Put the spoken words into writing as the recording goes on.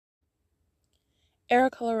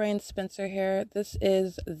Erica Lorraine Spencer here. This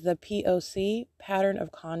is the POC, Pattern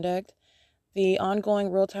of Conduct, the ongoing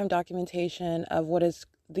real-time documentation of what is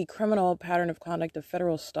the criminal pattern of conduct of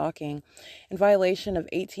federal stalking in violation of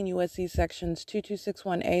 18 U.S.C. sections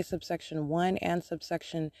 2261A subsection 1 and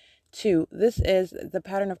subsection 2. This is the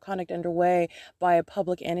pattern of conduct underway by a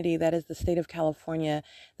public entity, that is the state of California,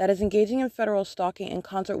 that is engaging in federal stalking in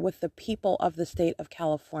concert with the people of the state of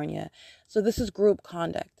California. So this is group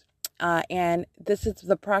conduct. And this is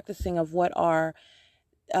the practicing of what are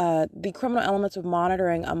the criminal elements of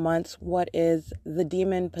monitoring amongst what is the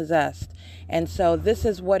demon possessed. And so this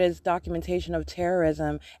is what is documentation of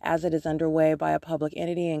terrorism as it is underway by a public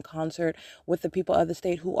entity in concert with the people of the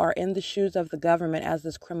state who are in the shoes of the government as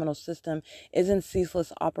this criminal system is in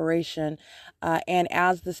ceaseless operation. And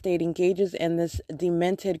as the state engages in this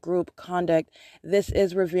demented group conduct, this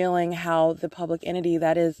is revealing how the public entity,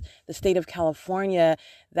 that is the state of California,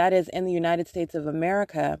 that is in the United States of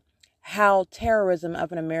America, how terrorism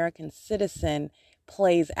of an American citizen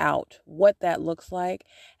plays out, what that looks like,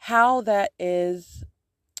 how that is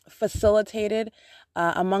facilitated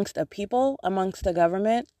amongst a people, amongst a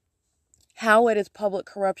government, how it is public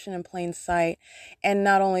corruption in plain sight, and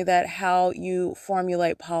not only that, how you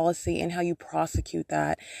formulate policy and how you prosecute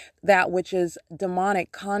that which is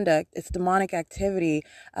demonic conduct, it's demonic activity,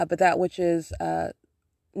 but that which is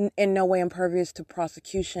in no way impervious to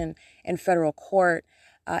prosecution in federal court,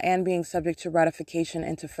 and being subject to ratification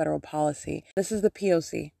into federal policy. This is the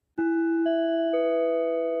POC.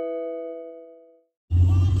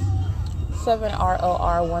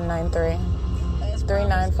 7ROR193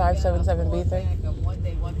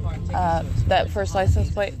 39577B3. That first license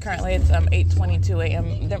plate, currently it's 8:22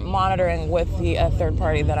 a.m. They're monitoring with the third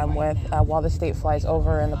party that I'm with while the state flies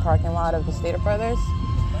over in the parking lot of the Stater Brothers.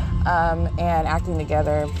 And acting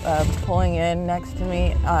together, pulling in next to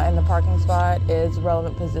me in the parking spot is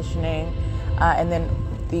relevant positioning, and then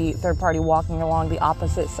the third party walking along the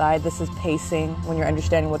opposite side. This is pacing when you're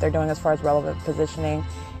understanding what they're doing as far as relevant positioning,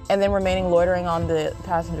 and then remaining loitering on the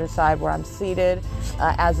passenger side where I'm seated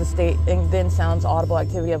as the state then sounds audible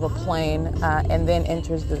activity of a plane and then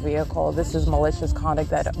enters the vehicle. This is malicious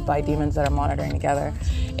conduct that by demons that are monitoring together.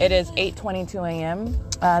 It is 8:22 a.m.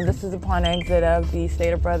 This is upon exit of the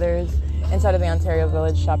Stater Brothers inside of the Ontario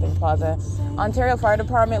Village Shopping Plaza. Ontario Fire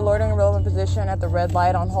Department loitering in relevant position at the red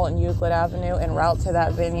light on Holt and Euclid Avenue en route to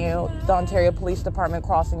that venue. The Ontario Police Department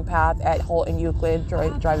crossing path at Holt and Euclid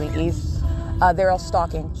driving east. They're all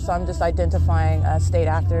stalking, so I'm just identifying state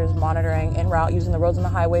actors monitoring en route using the roads and the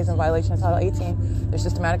highways in violation of Title 18. They're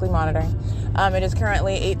systematically monitoring. It is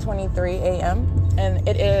currently 8:23 a.m. and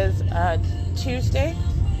it is Tuesday.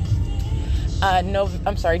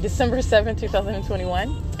 December 7,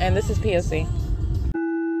 2021, and this is POC.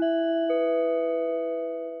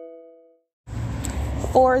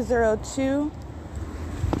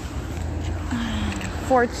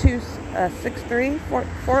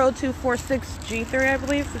 40246G3, I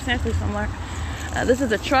believe, substantially similar. This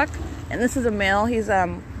is a truck, and this is a male. He's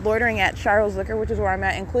loitering at Shiro's Liquor, which is where I'm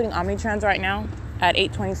at, including Omnitrans right now at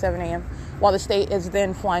 8:27 a.m., while the state is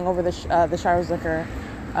then flying over the Shiro's Liquor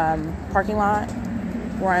parking lot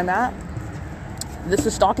where I'm at. This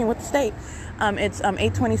is stalking with the state. It's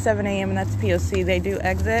 8:27 a.m. and that's POC. They do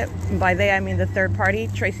exit. By they, I mean the third party.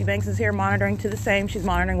 Tracy Banks is here monitoring to the same. She's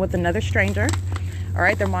monitoring with another stranger. All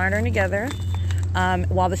right, they're monitoring together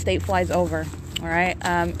while the state flies over. All right,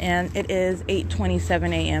 and it is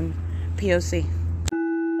 8:27 a.m. POC.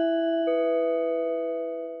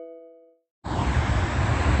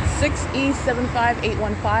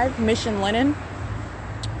 E75815 Mission Lennon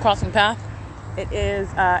crossing path. It is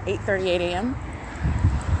 8:38 a.m.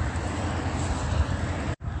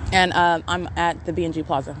 and I'm at the B&G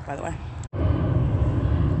Plaza, by the way.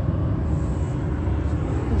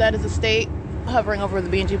 That is the state hovering over the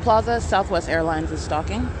B&G Plaza. Southwest Airlines is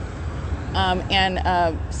stalking. And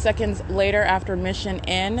seconds later, after Mission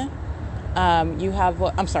N, you have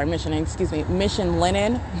Mission N, Mission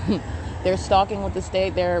Lennon. They're stalking with the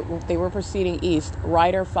state. They were proceeding east.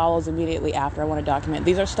 Ryder follows immediately after. I want to document.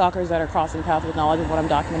 These are stalkers that are crossing paths with knowledge of what I'm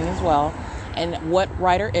documenting as well. And what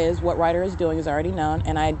Ryder is doing is already known,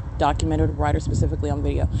 and I documented Ryder specifically on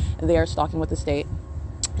video. And they are stalking with the state.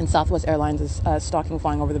 And Southwest Airlines is stalking,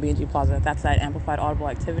 flying over the B&G Plaza. That's that amplified audible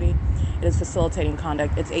activity. It is facilitating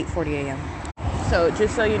conduct. It's 8:40 a.m. So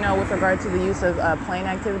just so you know, with regard to the use of plane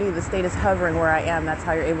activity, the state is hovering where I am. That's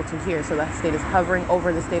how you're able to hear. So the state is hovering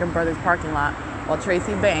over the Stater Brothers parking lot while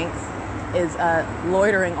Tracy Banks is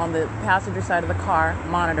loitering on the passenger side of the car,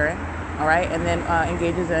 monitoring, all right, and then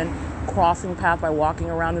engages in crossing path by walking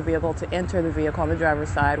around the vehicle to enter the vehicle on the driver's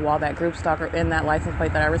side, while that group stalker in that license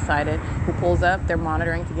plate that I recited, who pulls up, they're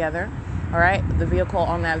monitoring together. All right, the vehicle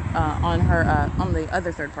on that, on the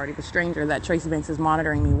other third party, the stranger that Tracy Banks is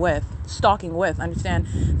monitoring me with, stalking with. Understand,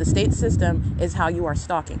 the state system is how you are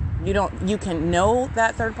stalking. You can know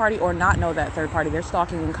that third party or not know that third party. They're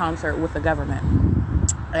stalking in concert with the government.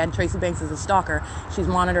 And Tracy Banks is a stalker. She's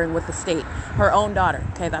monitoring with the state, her own daughter.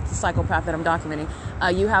 Okay, that's the psychopath that I'm documenting.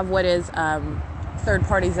 You have what is third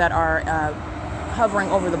parties that are hovering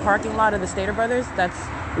over the parking lot of the Stater Brothers. That's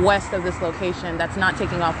west of this location. That's not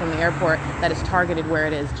taking off from the airport. That is targeted where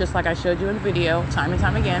it is. Just like I showed you in the video time and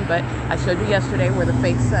time again. But I showed you yesterday where the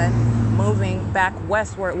fake sun moving back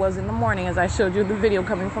west where it was in the morning, as I showed you the video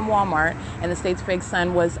coming from Walmart, and the state's fake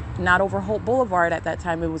sun was not over Holt Boulevard at that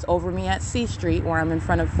time. It was over me at C Street, where I'm in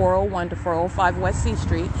front of 401 to 405 West C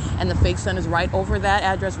Street, and the fake sun is right over that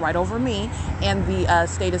address, right over me, and the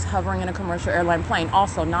state is hovering in a commercial airline plane,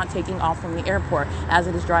 also not taking off from the airport, as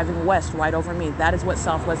it is driving west right over me. That is what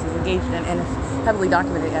Southwest is engaged in, and it's heavily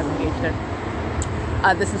documented as engaged in.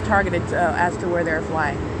 This is targeted as to where they're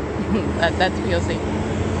flying. That's POC.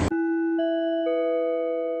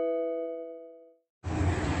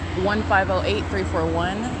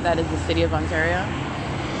 1508341, that is the City of Ontario.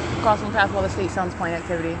 Crossing path while the state sounds plane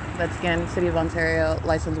activity. That's again City of Ontario,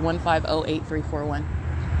 license 1508341.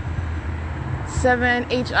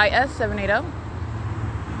 7HIS 780,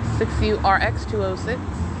 6URX 206,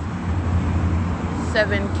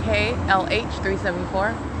 7KLH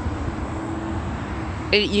 374,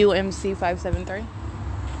 8UMC 573,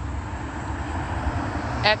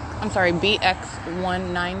 BX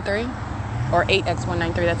 193. Or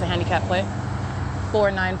 8X193, that's a handicap plate.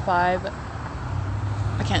 495,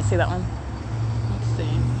 I can't see that one. Let's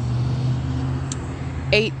see.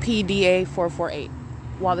 8PDA 448.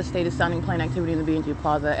 While the state is sounding plane activity in the B&G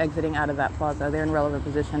Plaza, exiting out of that plaza, they're in relevant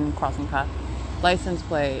position, crossing path. License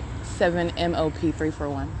plate 7MOP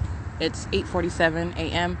 341. It's 8:47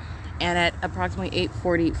 a.m. and at approximately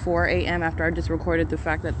 8:44 a.m. after I just recorded the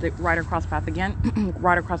fact that the rider crossed path again,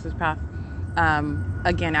 rider crosses path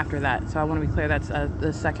again after that. So I want to be clear, that's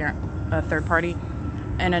the second third party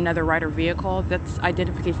and another rider vehicle. That's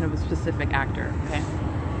identification of a specific actor, okay?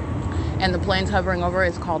 And the planes hovering over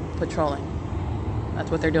is called patrolling.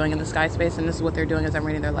 That's what they're doing in the sky space, and this is what they're doing as I'm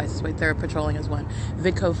reading their license plate. They're patrolling as one.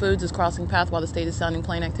 Vidco Foods is crossing path while the state is sounding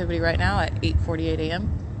plane activity right now at 8:48 a.m.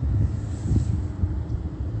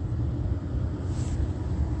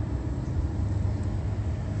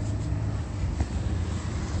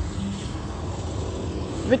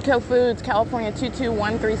 Vidco Foods, California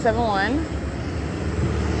 221371.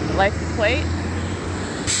 License plate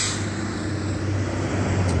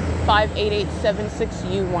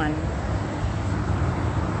 58876U1.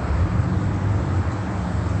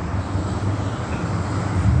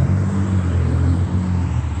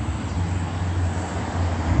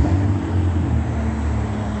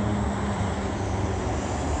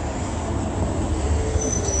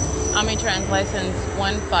 Omnitrans license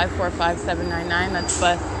 1545799. That's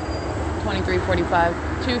bus 2345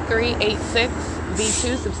 2386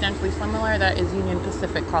 V2, substantially similar. That is Union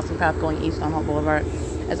Pacific crossing path going east on Holt Boulevard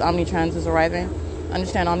as Omnitrans is arriving.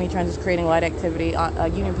 Understand, Omnitrans is creating light activity.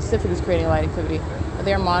 Union Pacific is creating light activity.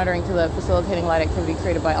 They are monitoring to the facilitating light activity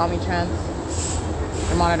created by Omnitrans.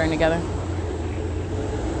 They're monitoring together.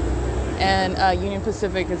 And Union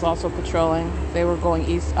Pacific is also patrolling. They were going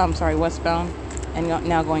westbound, and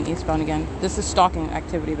now going eastbound again. This is stalking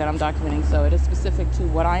activity that I'm documenting, so it is specific to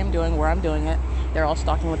what I am doing, where I'm doing it. They're all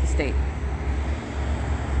stalking with the state.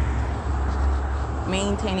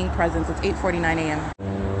 Maintaining presence. It's 8:49 a.m.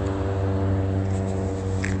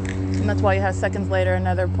 And that's why you have seconds later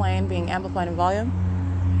another plane being amplified in volume.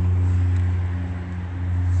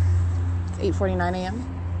 It's 8:49 a.m.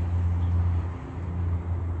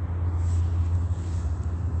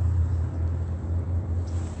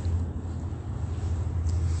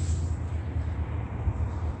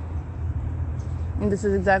 And this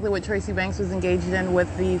is exactly what Tracy Banks was engaged in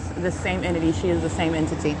with the same entity. She is the same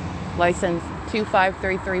entity. License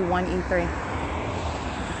 25331E3.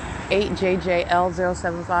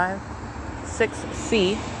 8JJL075.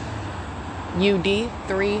 6C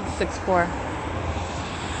UD364.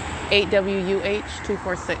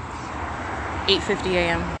 8WUH246. 8:50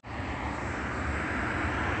 a.m.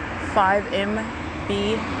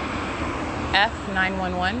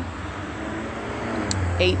 5MBF911.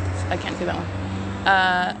 8, I can't see that one.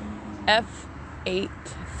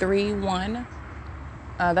 F831.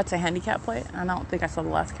 That's a handicap plate. I don't think I saw the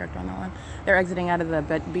last character on that one. They're exiting out of the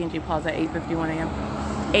B&G Plaza at 8:51 a.m.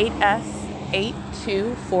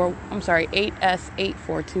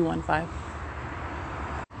 8S84215.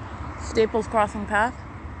 Staples crossing path.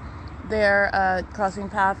 They're crossing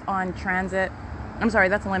path on Transit. I'm sorry,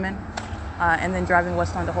 that's Lemon. And then driving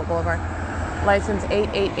west onto Holt Boulevard. License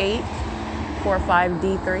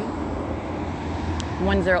 88845D3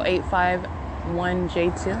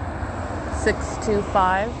 10851J2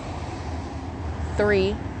 625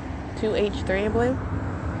 2H3, I believe.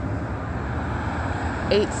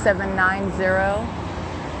 8790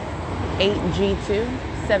 8G2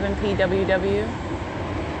 7PWW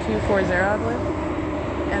 240, I believe.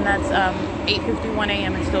 And that's 8:51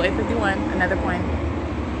 a.m. It's still 8:51. Another plane.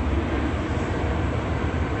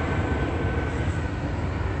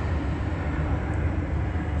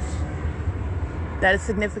 That is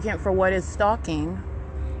significant for what is stalking,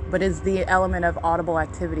 but is the element of audible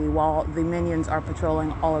activity while the minions are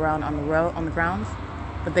patrolling all around on the road, on the grounds.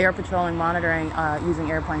 But they are patrolling, monitoring,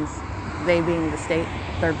 using airplanes, they being the state,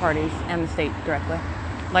 third parties, and the state directly.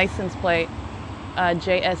 License plate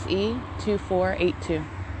JSE 2482.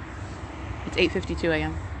 It's 8:52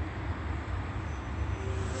 a.m.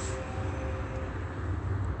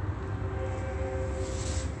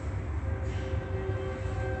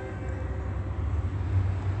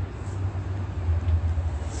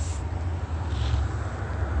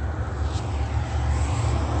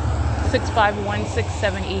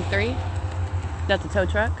 $65167E3. That's a tow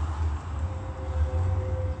truck.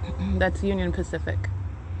 That's Union Pacific.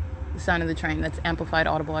 The sound of the train. That's amplified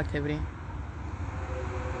audible activity.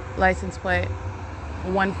 License plate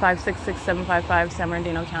 1566755, San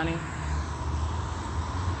Bernardino County.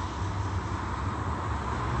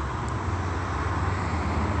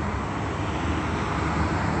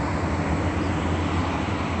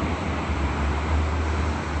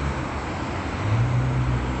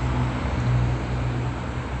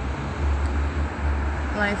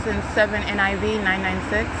 License 7 NIV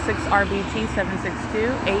 996 6 RBT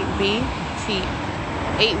 762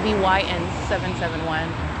 8BYN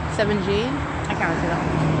 771 7G. I can't really see that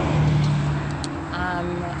one.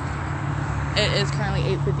 It is currently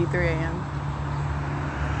 8:53 a.m.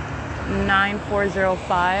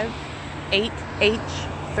 9405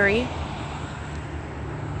 8H3.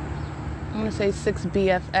 I'm gonna say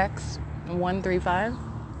 6BFX 135.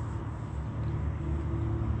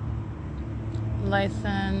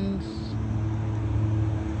 License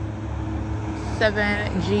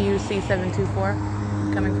 7GUC 724,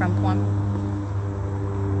 coming from Plum.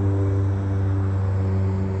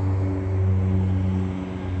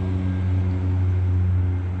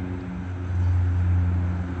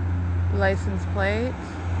 License plate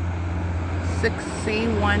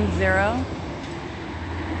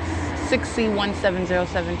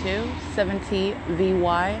 6C17072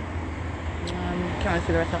 7TVY. Can't really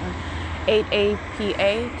see the rest of that one.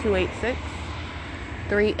 8APA 286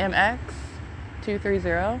 3MX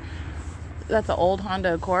 230. That's an old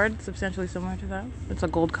Honda Accord, substantially similar to that. It's a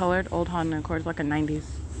gold colored old Honda Accord. It's like a 90s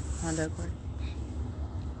Honda Accord.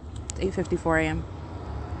 It's 8:54 a.m.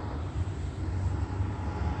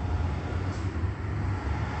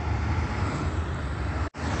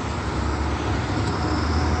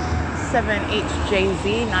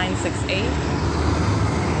 $7HJZ 968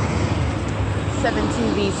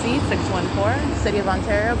 7TVC 614, City of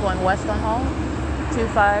Ontario, going west on Hall,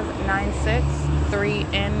 2596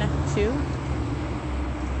 3N2.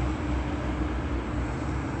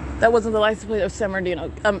 That wasn't the license plate of San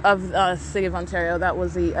Bernardino, of City of Ontario. That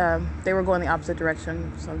was the, they were going the opposite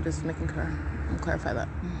direction, so I'm just making sure, I'll clarify that.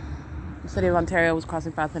 The City of Ontario was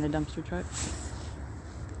crossing path in a dumpster truck.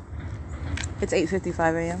 It's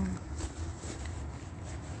 8:55 a.m.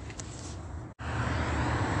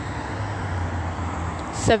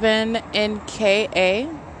 Seven NKA.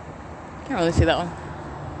 Can't really see that one.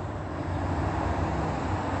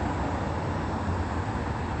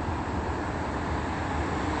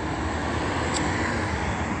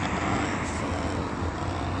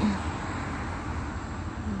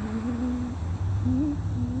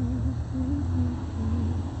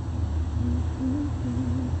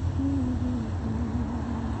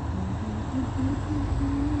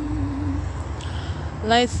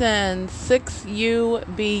 License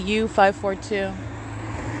 6UBU 542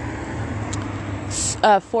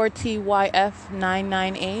 4TYF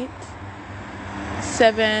 998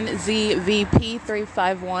 7ZVP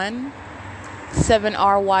 351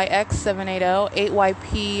 7RYX 780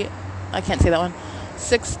 8YP, I can't say that one,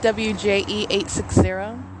 6WJE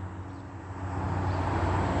 860.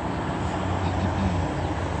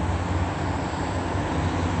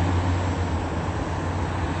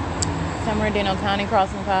 San Bernardino County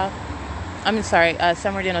crossing path.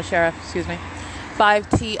 San Bernardino Sheriff, excuse me.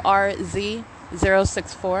 5TRZ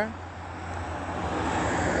 064,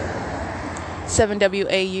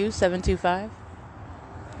 7WAU 725.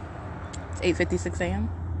 It's 8:56 a.m.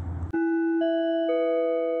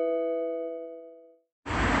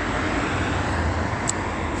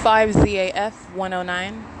 5ZAF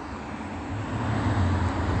 109.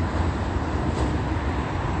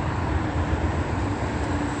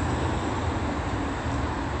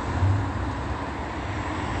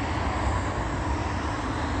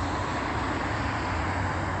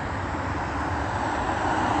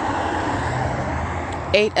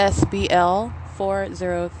 Eight SBL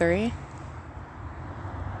 403.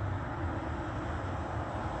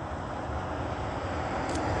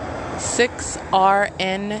 Six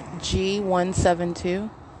RNG 172.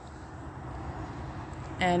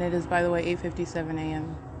 And it is, by the way, 8:57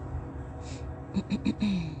 a.m.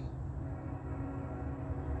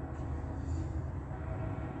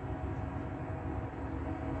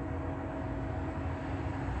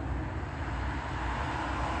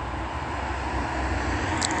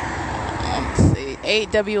 Let's see.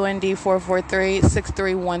 8WND 443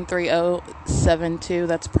 6313072.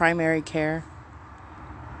 That's primary care.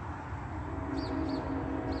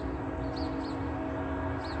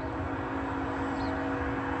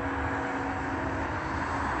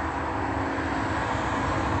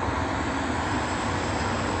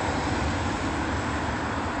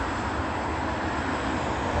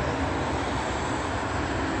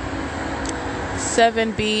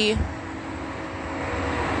 Seven B.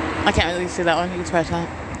 I can't really see that one. You can scratch that.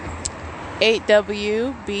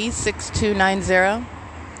 8WB 6290.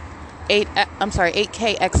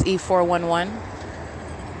 8KXE 411.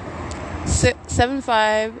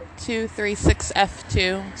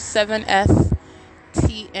 75236F2.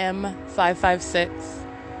 7STM 556.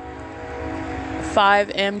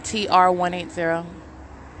 5MTR 180.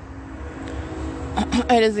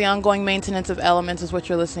 It is the ongoing maintenance of elements is what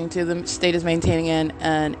you're listening to. The state is maintaining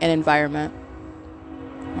an environment.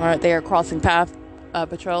 All right, they are crossing path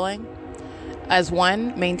patrolling as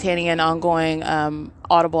one, maintaining an ongoing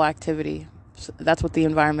audible activity. So that's what the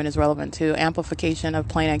environment is relevant to. Amplification of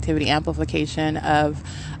plane activity, amplification of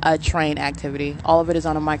train activity. All of it is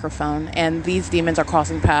on a microphone. And these demons are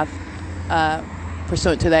crossing path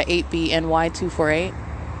pursuant to that 8BNY248,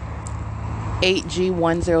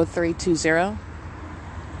 8G10320.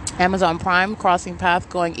 Amazon Prime crossing path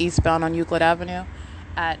going eastbound on Euclid Avenue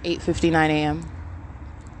at 8:59 a.m.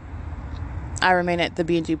 I remain at the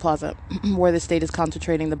B&G Plaza where the state is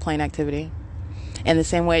concentrating the plane activity in the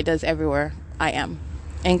same way it does everywhere I am,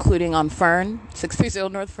 including on Fern,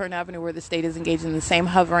 630 North Fern Avenue, where the state is engaged in the same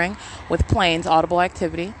hovering with planes, audible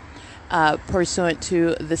activity, pursuant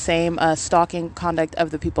to the same stalking conduct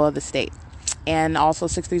of the people of the state. And also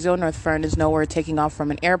 630 North Fern is nowhere taking off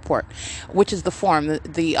from an airport, which is the form.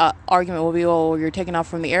 The argument will be, oh, you're taking off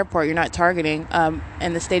from the airport, you're not targeting.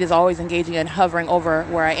 And the state is always engaging in hovering over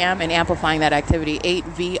where I am and amplifying that activity.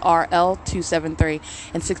 8VRL273.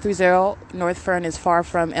 And 630 North Fern is far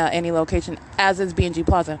from any location, as is B&G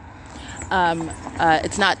Plaza.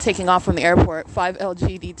 It's not taking off from the airport.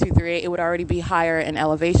 5LGD238, it would already be higher in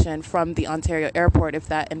elevation from the Ontario airport if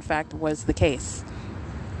that, in fact, was the case.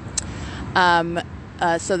 So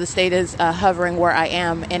the state is hovering where I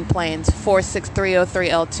am in planes.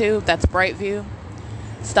 46303L2, that's Brightview,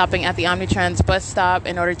 stopping at the Omnitrans bus stop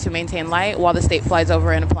in order to maintain light while the state flies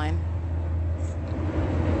over in a plane.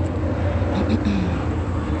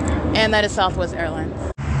 And that is Southwest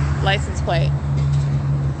Airlines. License plate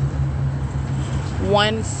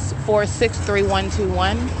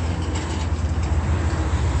 1463121,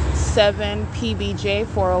 7PBJ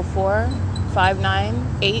 404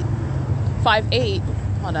 59858.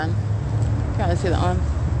 Hold on. Trying to see that one.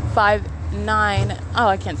 59. Oh,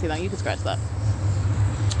 I can't see that. You can scratch that.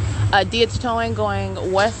 DH towing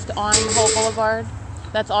going west on Holt Boulevard.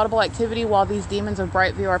 That's audible activity while these demons of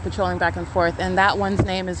Brightview are patrolling back and forth. And that one's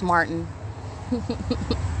name is Martin.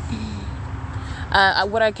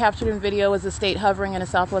 What I captured in video was the state hovering in a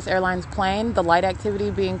Southwest Airlines plane, the light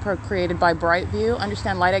activity being created by Brightview.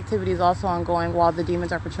 Understand light activity is also ongoing while the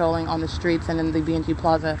demons are patrolling on the streets and in the B&G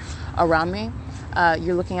Plaza around me.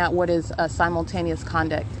 You're looking at what is simultaneous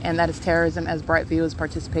conduct, and that is terrorism as Brightview is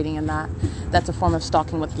participating in that. That's a form of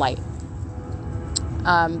stalking with light.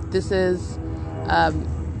 This is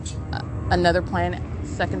another plane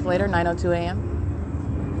seconds later, 9:02 a.m.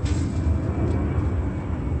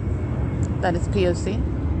 That is POC.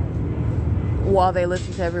 While they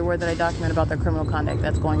listen to every word that I document about their criminal conduct,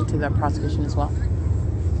 that's going to their prosecution as well.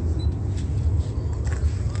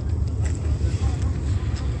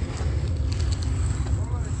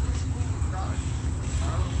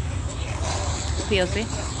 POC.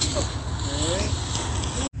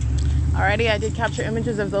 Alrighty, I did capture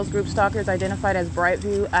images of those group stalkers identified as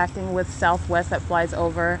Brightview acting with Southwest that flies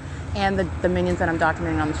over, and the minions that I'm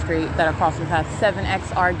documenting on the street that are crossing paths.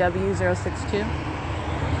 7XRW062,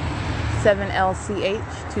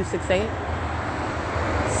 7LCH268,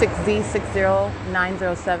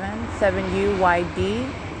 6Z60907, 7UYD,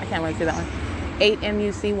 I can't wait to see that one,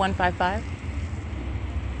 8MUC155.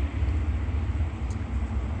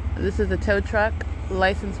 This is the tow truck,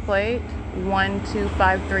 license plate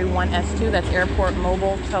 12531S2. That's Airport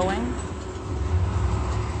Mobile Towing.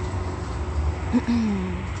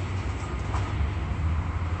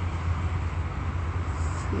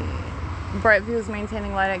 Brightview is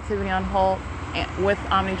maintaining light activity on Holt with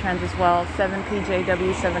Omnitrans as well.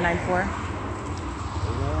 7PJW794.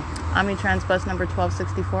 Omnitrans bus number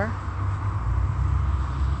 1264.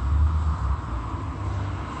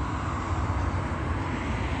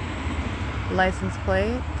 License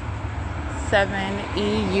plate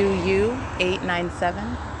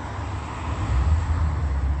 7EUU897.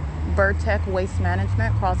 Burtech Waste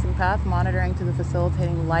Management crossing path, monitoring to the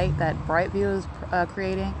facilitating light that Brightview is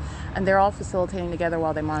creating, and they're all facilitating together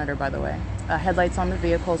while they monitor, by the way. Headlights on the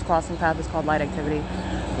vehicles, crossing path is called light activity.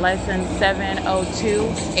 License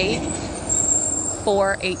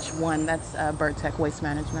 70284H1. That's Burtech Waste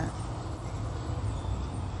Management.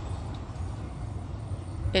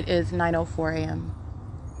 It is 9:04 a.m.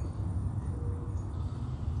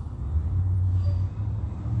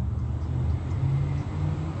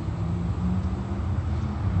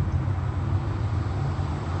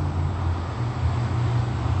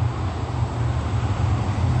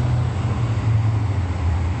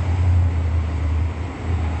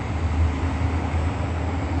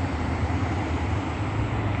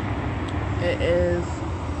 It is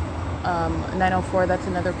 9:04. That's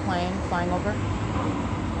another plane flying over.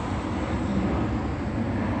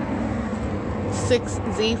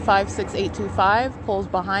 6Z56825 pulls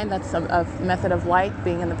behind. That's a method of light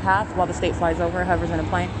being in the path while the state flies over, hovers in a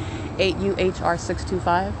plane.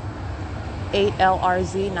 8UHR625.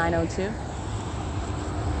 8LRZ902.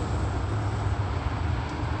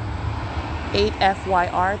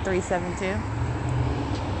 8FYR372.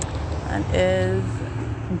 And is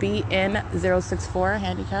BN064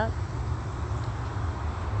 handicap.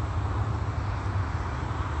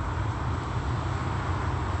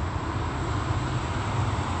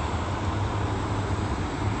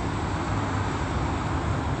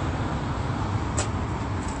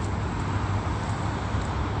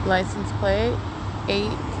 License plate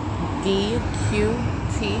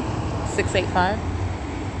 8DQT685.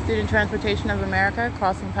 Student Transportation of America,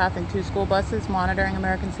 crossing path in 2 school buses, monitoring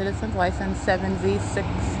American citizens. License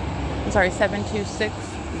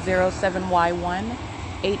 72607Y1,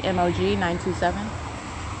 8MOG927.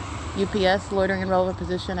 UPS, loitering in relevant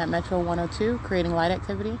position at Metro 102, creating light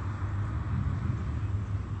activity.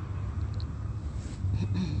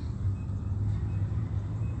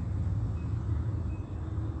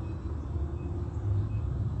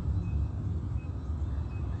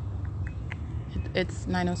 It's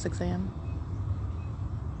 9:06 a.m.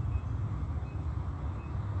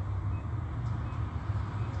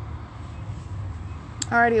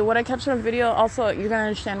 Alrighty, what I captured on video, also you're going to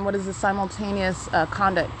understand what is the simultaneous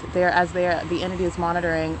conduct there as the entity is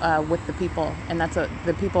monitoring with the people, and that's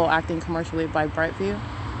the people acting commercially by Brightview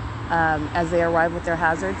as they arrive with their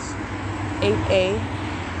hazards. 8A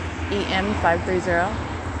EM530,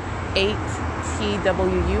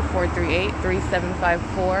 8TWU438,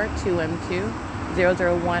 3754 2M2,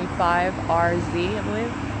 0015RZ, I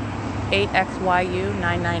believe,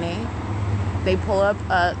 8XYU998. They pull up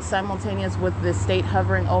simultaneous with the state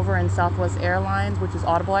hovering over in Southwest Airlines, which is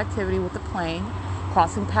audible activity with the plane,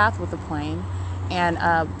 crossing path with the plane, and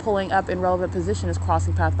pulling up in relevant position is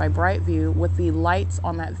crossing path by Brightview with the lights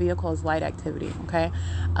on that vehicle as light activity, okay?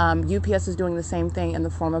 UPS is doing the same thing in the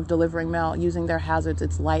form of delivering mail using their hazards.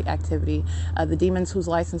 It's light activity. The demons whose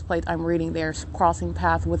license plate I'm reading, they're crossing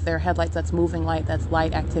path with their headlights. That's moving light. That's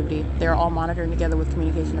light activity. They're all monitoring together with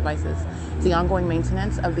communication devices. It's the ongoing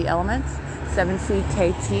maintenance of the elements,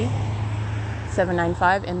 7CKT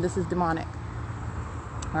 795, and this is demonic.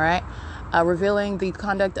 All right. Revealing the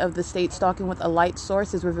conduct of the state stalking with a light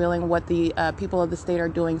source is revealing what the people of the state are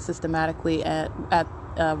doing systematically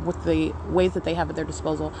with the ways that they have at their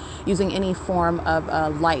disposal. Using any form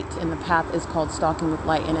of light in the path is called stalking with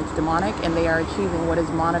light, and it's demonic, and they are achieving what is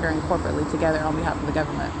monitoring corporately together on behalf of the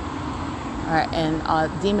government. All right, and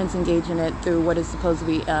demons engage in it through what is supposed to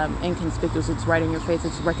be inconspicuous. It's right in your face.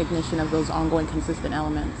 It's recognition of those ongoing consistent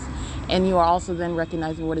elements. And you are also then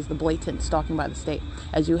recognizing what is the blatant stalking by the state,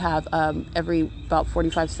 as you have every about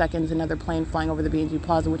 45 seconds another plane flying over the B&G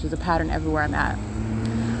Plaza, which is a pattern everywhere I'm at.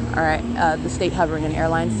 All right, the state hovering and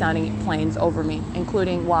airlines sounding planes over me,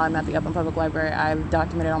 including while I'm at the Upland Public Library. I've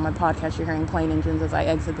documented on my podcast, you're hearing plane engines as I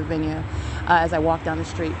exit the venue. As I walk down the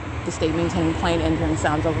street, the state maintaining plane engine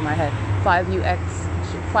sounds over my head.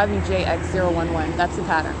 5UJX011, that's the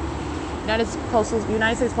pattern. United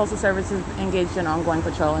States Postal Service is engaged in ongoing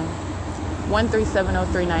patrolling.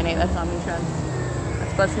 1370398, that's Omnitrans.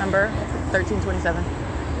 That's bus number 1327.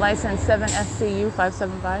 License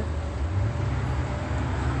 7SCU575.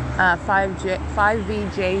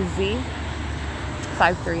 5VJZ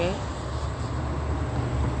 538.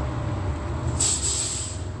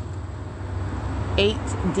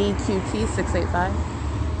 DQT 685.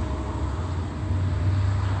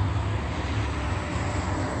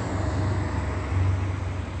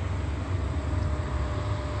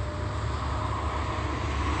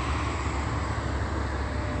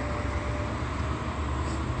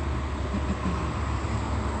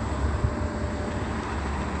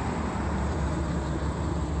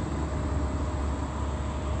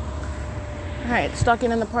 All right,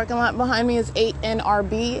 stalking in the parking lot behind me is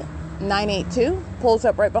 8NRB 982. Pulls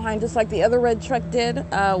up right behind, just like the other red truck did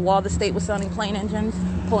while the state was sounding plane engines.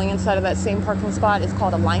 Pulling inside of that same parking spot is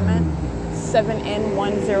called alignment.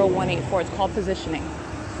 7N10184. It's called positioning.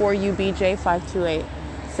 4UBJ 528.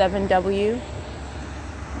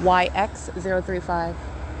 7WYX035.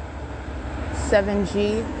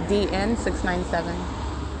 7GDN 697.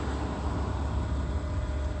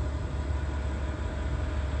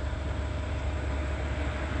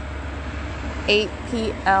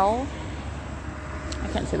 8PL. I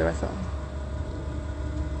can't see the rest of them.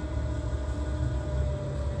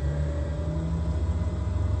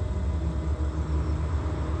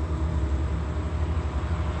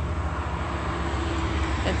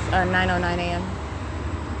 It's 9:09 a.m.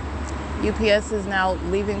 UPS is now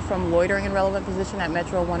leaving from loitering in relevant position at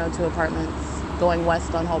Metro 102 Apartments, going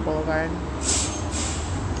west on Hope Boulevard.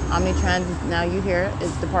 Omnitrans, now you hear,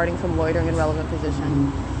 is departing from loitering in relevant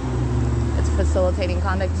position. It's facilitating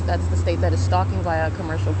conduct. That's the state that is stalking via a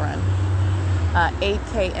commercial brand.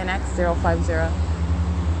 8KNX050.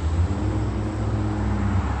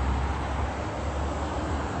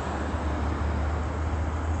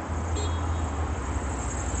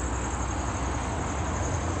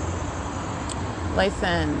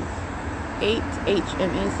 License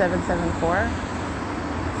 8HME774.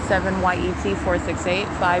 7YET468.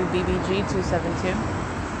 5BBG272.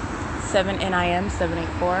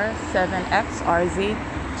 7NIM784,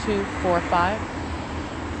 7XRZ245,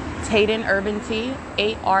 Tayden Urban T,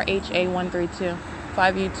 8RHA132,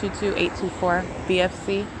 5U22824,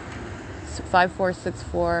 BFC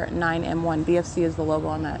 54649M1. BFC is the logo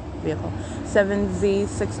on that vehicle.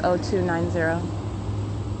 7Z60290.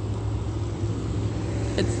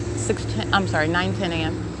 It's 9:10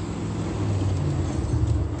 a.m.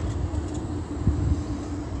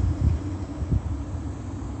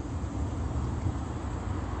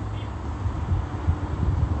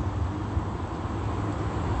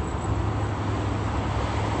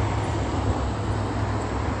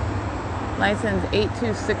 License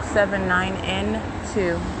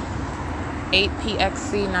 82679N2,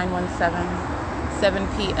 8PXC917,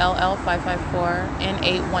 7PLL554,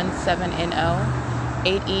 N817NO,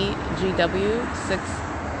 8EGW6,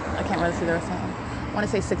 I can't really see the rest of them. I want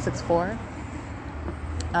to say 664.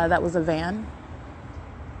 That was a van.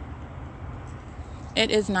 It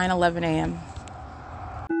is 9:11 a.m.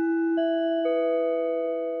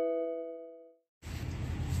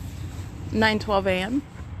 (9:12 a.m.)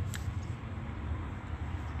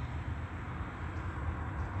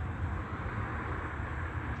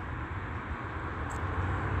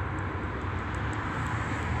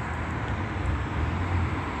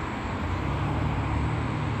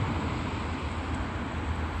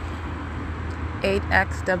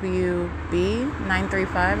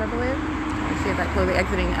 (8XWB935), I believe. You see that clearly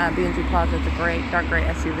exiting B&G Plaza. It's a dark gray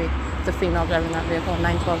SUV. It's a female driving that vehicle.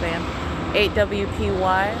 9:12 a.m.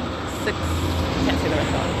 8WPY6. Can't see the rest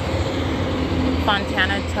of it.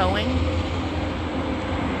 Fontana Towing.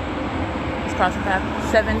 It's crossing path.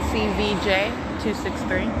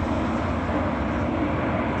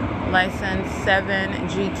 7CVJ263. License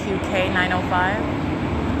 7GQK905.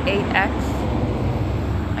 8X.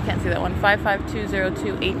 I can't see that one.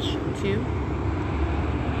 55202H2.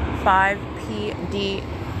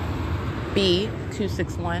 5PDB261. 5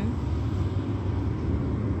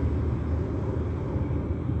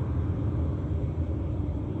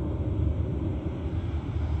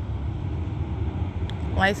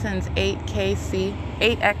 License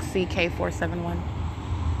 8XCK471.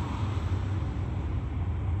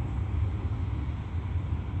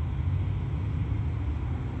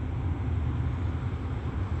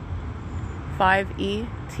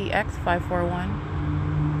 5ETX541.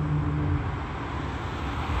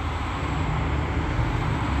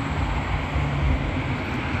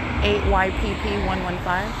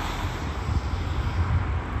 8YPP115.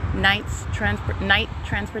 Night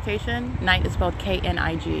transportation. Night is spelled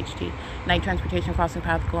KNIGHT. Night transportation crossing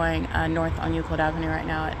path going north on Euclid Avenue right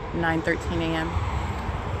now at 9:13 a.m.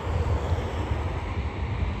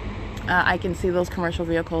 I can see those commercial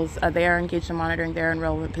vehicles. They are engaged in monitoring. They're in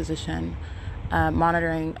relevant position.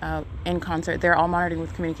 Monitoring in concert. They're all monitoring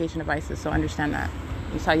with communication devices, so understand that.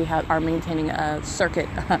 That's how you are maintaining a circuit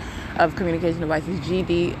of communication devices,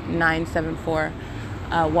 GD974,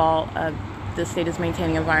 while the state is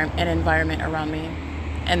maintaining an environment around me.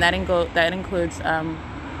 And that includes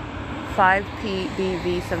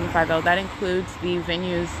 5PBV750. That includes the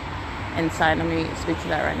venues inside. Let me speak to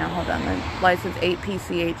that right now. Hold on. License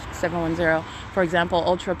 8PCH710. For example,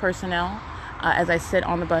 Ultra personnel, as I sit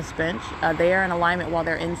on the bus bench, they are in alignment while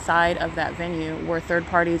they're inside of that venue, where third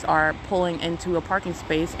parties are pulling into a parking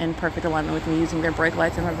space in perfect alignment with me, using their brake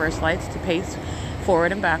lights and reverse lights to pace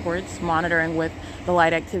forward and backwards, monitoring with the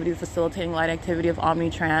light activity, facilitating light activity of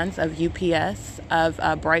Omnitrans, of UPS, of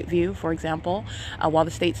Brightview, for example, while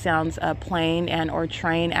the state sounds plane and or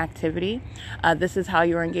train activity. This is how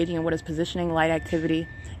you're engaging in what is positioning, light activity,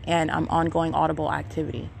 and ongoing audible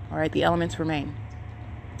activity. All right, the elements remain.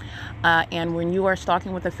 And when you are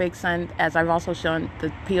stalking with a fake sun, as I've also shown,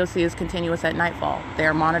 the POC is continuous at nightfall. They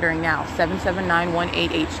are monitoring now,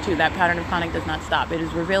 77918H2. That pattern of conduct does not stop. It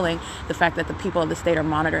is revealing the fact that the people of the state are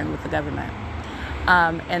monitoring with the government,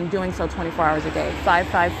 and doing so 24 hours a day.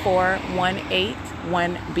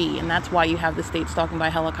 554181B, and that's why you have the state stalking by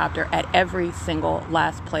helicopter at every single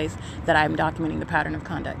last place that I'm documenting the pattern of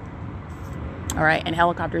conduct. All right, and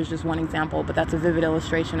helicopter is just one example, but that's a vivid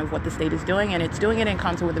illustration of what the state is doing, and it's doing it in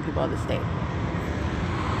concert with the people of the state.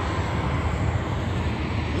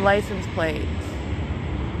 License plates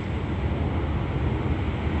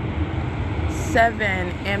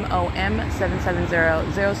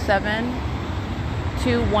 7MOM77007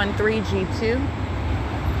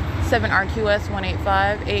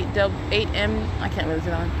 7RQS185 8M, I can't really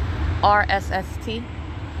sit on, RSST.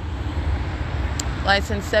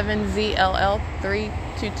 License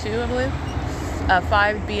 7ZLL322, I believe.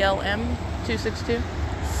 5BLM262.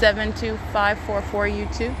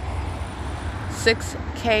 72544U2.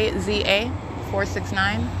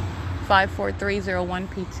 6KZA469.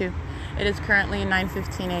 54301P2. It is currently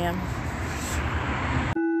 9:15 a.m.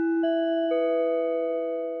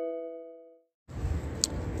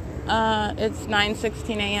 It's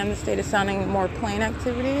 9:16 a.m. The state is sounding more plane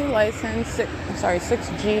activity. License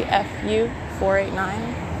 6GFU489,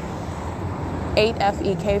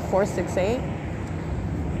 8FEK468.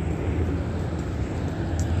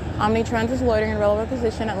 Omnitrans is loitering in relevant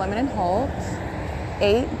position at limit and halt.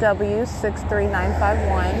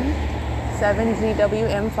 8W63951,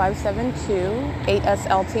 7GWM572,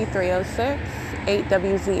 8SLT306,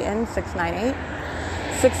 8WZN698.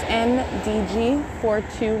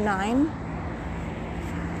 6NDG429,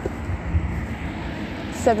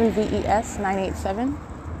 7VES987,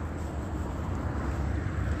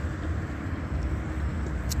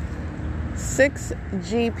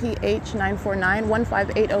 6GPH949,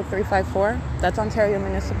 1580354. That's Ontario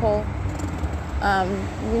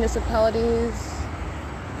municipalities.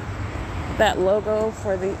 That logo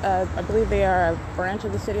for the, I believe they are a branch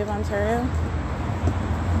of the City of Ontario.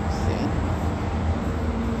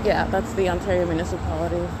 Yeah, that's the Ontario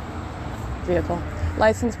municipality vehicle.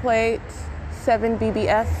 License plate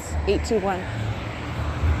 7BBS821.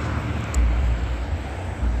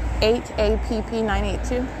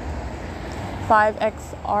 8APP982.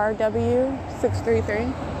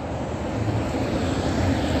 5XRW633.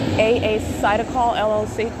 AA Cytocol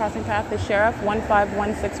LLC, crossing path, the sheriff,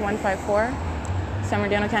 1516154. San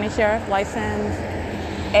Bernardino County Sheriff. License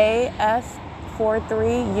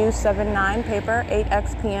AS43U79, paper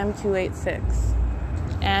 8XPM286,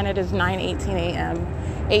 and it is 9:18 a.m.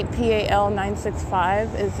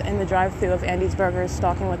 8PAL965 is in the drive-thru of Andy's Burgers,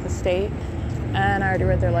 stalking with the state, and I already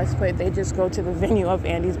read their license plate. They just go to the venue of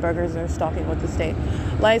Andy's Burgers. They're stalking with the state.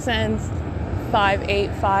 License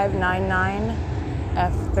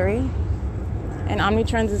 58599F3, and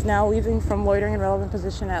Omnitrans is now leaving from loitering in relevant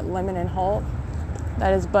position at limit and halt.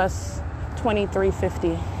 That is bus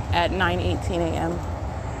 2350 at 9:18 a.m.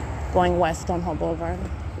 going west on Hull Boulevard.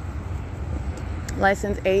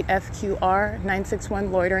 License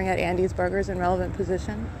 8FQR961, loitering at Andy's Burgers in relevant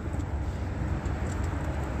position.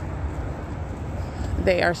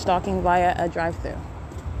 They are stalking via a drive-thru.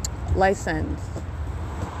 License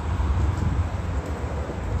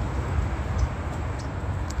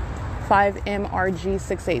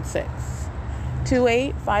 5MRG686,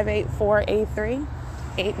 28584A3,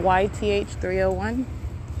 8YTH301,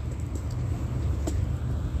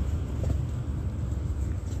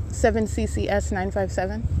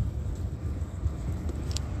 7CCS957.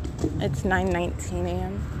 It's 9:19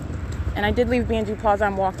 a.m. And I did leave B&G Plaza.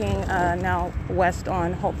 I'm walking now west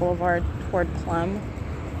on Hope Boulevard toward Plum.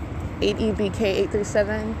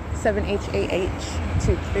 8EBK837,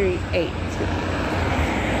 7HAH238,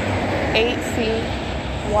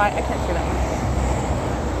 8CY, I can't see that one.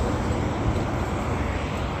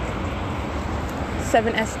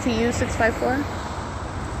 7STU654,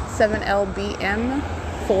 7LBM409,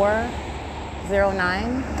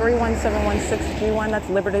 317163G1, that's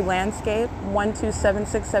Liberty Landscape,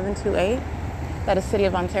 1276728, that is City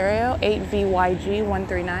of Ontario,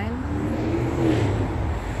 8VYG139.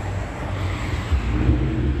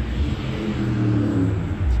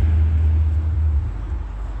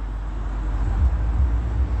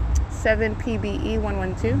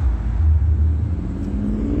 7PBE112.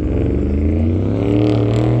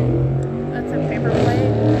 That's a paper plate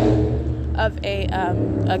of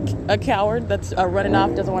a coward that's running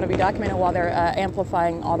off, doesn't want to be documented while they're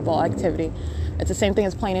amplifying audible activity. It's the same thing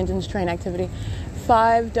as plane engines train activity.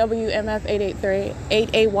 5WMF883,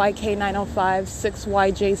 8AYK905,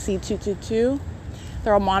 6YJC222.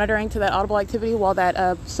 They're all monitoring to that audible activity while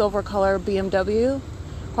that silver color BMW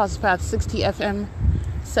crosses path 6TFM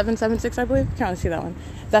 776, I believe. Can't really see that one.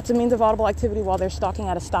 That's a means of audible activity while they're stalking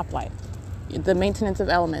at a stoplight. The maintenance of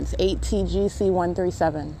elements,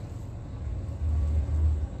 8TGC137.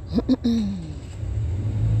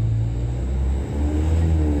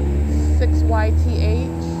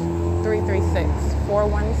 6YTH336,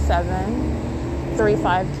 417,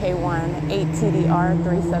 35K1,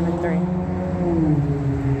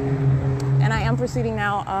 8TDR373. And I am proceeding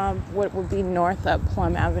now what would be north up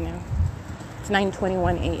Plum Avenue. It's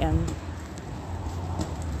 9:21 a.m.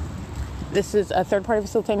 This is a third-party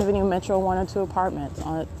facilitating venue, Metro 102 Apartments,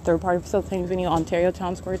 on a third-party facilitating venue, Ontario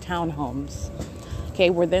Town Square Townhomes.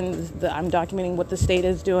 Okay, where then I'm documenting what the state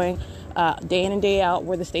is doing day in and day out,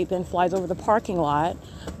 where the state then flies over the parking lot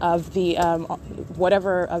of the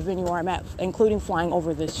whatever venue where I'm at, including flying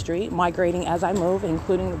over this street, migrating as I move,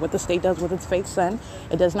 including what the state does with its fake sun.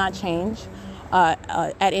 It does not change.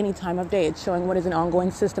 At any time of day. It's showing what is an ongoing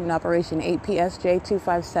system in operation,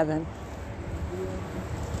 8PSJ257.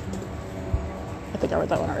 I think I read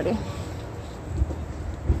that one already.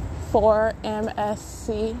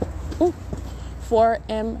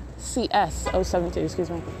 4MCS072, excuse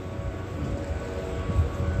me.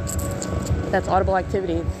 That's audible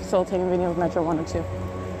activity, facilitating venue of Metro 102.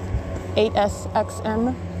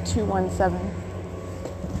 8SXM217,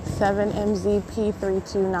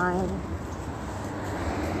 7MZP329,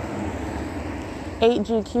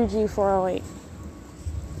 8GQG408.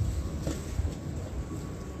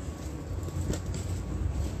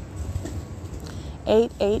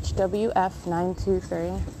 Eight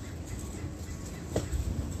HWF923.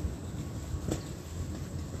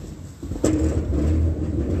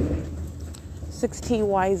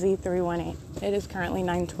 6TYZ318. It is currently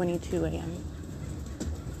 9:22 a.m.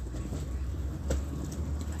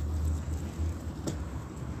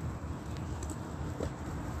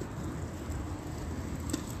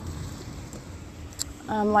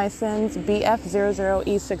 License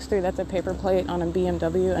BF00E63. That's a paper plate on a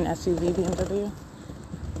BMW, an SUV BMW.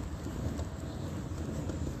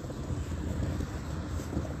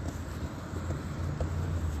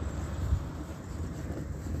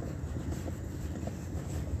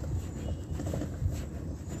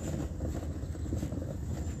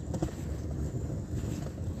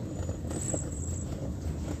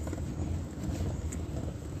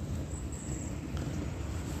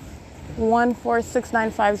 One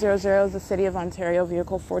 469500 is the City of Ontario,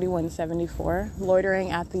 vehicle 4174,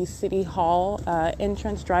 loitering at the City Hall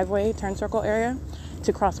entrance driveway turn circle area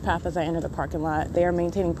to cross path as I enter the parking lot. They are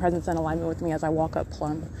maintaining presence and alignment with me as I walk up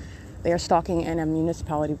Plum. They are stalking in a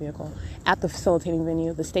municipality vehicle at the facilitating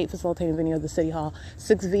venue, the state facilitating venue of the City Hall,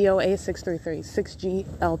 6VOA633,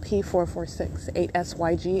 6GLP446,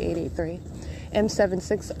 8SYG883,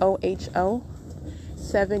 M760HO,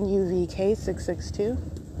 7UVK662.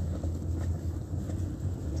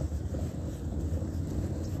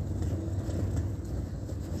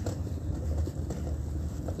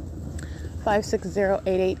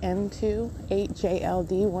 56088M2,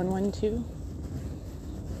 8JLD112.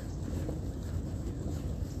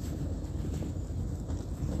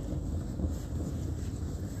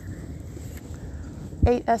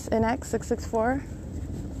 8SNX 664,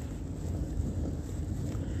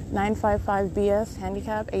 955BS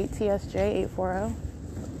handicap 8TSJ 840,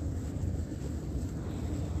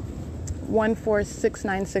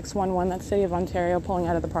 1469611. That's City of Ontario, pulling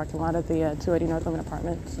out of the parking lot of the 280 North Limit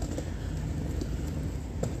Apartments.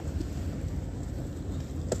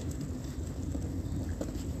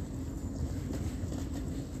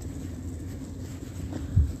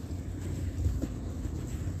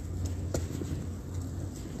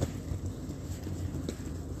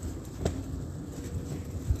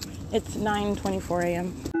 It's 9:24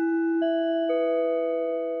 a.m.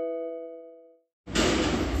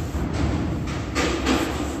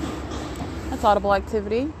 That's audible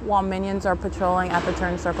activity while minions are patrolling at the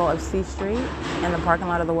turn circle of C Street and the parking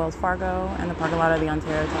lot of the Wells Fargo and the parking lot of the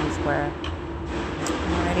Ontario Town Square.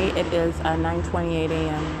 Alrighty, it is 9:28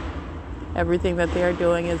 a.m. Everything that they're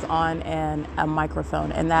doing is on a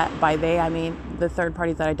microphone, and that by they I mean the third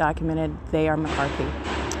parties that I documented. They are McCarthy.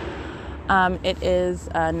 It is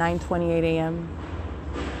 9:28 a.m.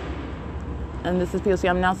 and this is POC.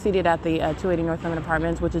 I'm now seated at the 280 North Limit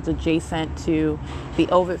Apartments, which is adjacent to the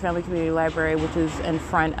Ovid Family Community Library, which is in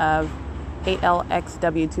front of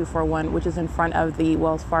 8LXW241, which is in front of the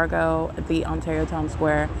Wells Fargo, the Ontario Town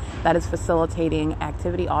Square. That is facilitating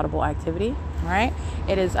activity, audible activity. All right.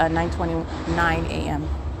 It is 9:29 a.m.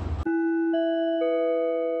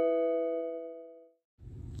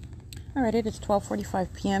 All right, it is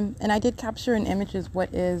 12:45 p.m. and I did capture in images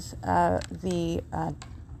what is the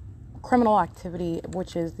criminal activity,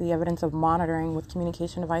 which is the evidence of monitoring with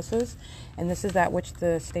communication devices. And this is that which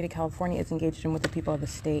the state of California is engaged in with the people of the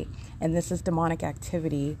state. And this is demonic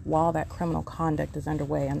activity while that criminal conduct is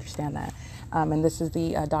underway. Understand that. And this is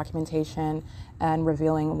the documentation and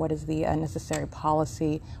revealing what is the necessary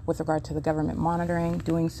policy with regard to the government monitoring,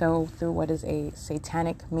 doing so through what is a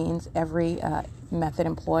satanic means. Every method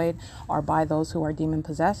employed are by those who are demon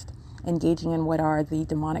possessed, engaging in what are the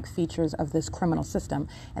demonic features of this criminal system,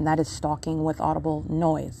 and that is stalking with audible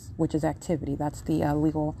noise, which is activity. That's the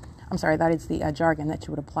that is the jargon that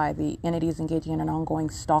you would apply. The entity is engaging in an ongoing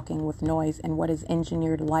stalking with noise and what is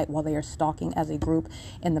engineered light while they are stalking as a group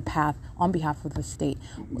in the path on behalf of the state.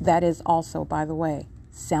 That is also, by the way,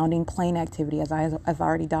 sounding plane activity, as I've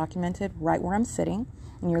already documented right where I'm sitting,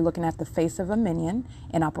 and you're looking at the face of a minion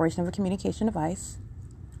in operation of a communication device,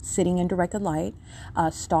 sitting in directed light,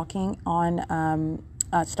 stalking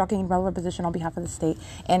in relevant position on behalf of the state,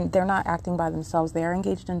 and they're not acting by themselves. They are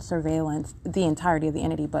engaged in surveillance, the entirety of the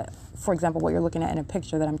entity. But for example, what you're looking at in a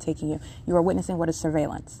picture that I'm taking you, you are witnessing what is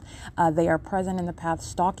surveillance. They are present in the path,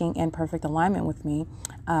 stalking in perfect alignment with me,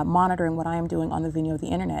 monitoring what I am doing on the venue of the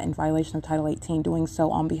internet in violation of Title 18, doing so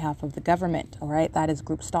on behalf of the government. All right, that is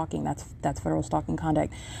group stalking. That's federal stalking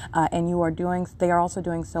conduct, and they are also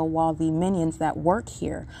doing so while the minions that work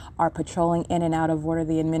here are patrolling in and out of what are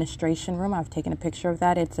the administration room. I've taken a picture of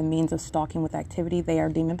that. It's a means of stalking with activity. They are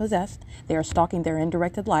demon possessed. They are stalking. They're in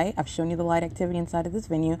directed light. I've shown you the light activity inside of this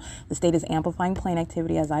venue. The state is amplifying plane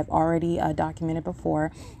activity, as I've already documented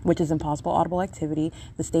before, which is impossible audible activity.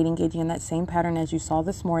 The state engaging in that same pattern as you saw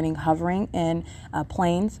this morning, hovering in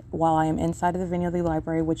planes while I am inside of the venue of the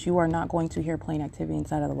library, which you are not going to hear plane activity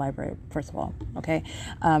inside of the library, first of all. Okay.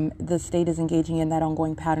 The state is engaging in that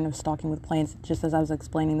ongoing pattern of stalking with planes, just as I was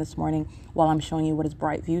explaining this morning, while I'm showing you what is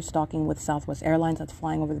Brightview stalking with Southwest Airlines that's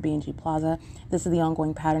flying over the B&G Plaza. This is the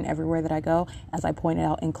ongoing pattern everywhere that I go, as I pointed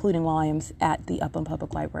out, including while I am at the Upland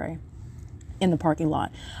Public Library in the parking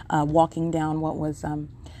lot, walking down what was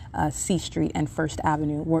C Street and First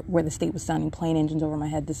Avenue, where the state was sounding plane engines over my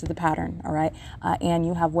head. This is the pattern, all right? And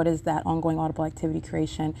you have what is that ongoing audible activity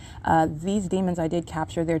creation. These demons I did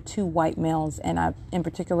capture, they're two white males, and in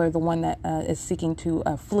particular, the one that is seeking to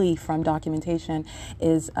flee from documentation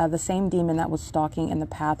is the same demon that was stalking in the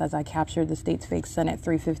path as I captured the state's fake sun at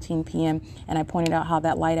 3:15 p.m. And I pointed out how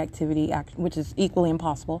that light activity, which is equally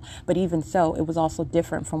impossible, but even so, it was also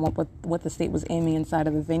different from what the state was aiming inside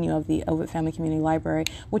of the venue of the Ovid Family Community Library,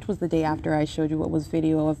 which was the day after I showed you what was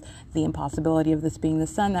video of the impossibility of this being the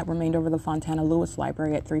sun that remained over the Fontana Lewis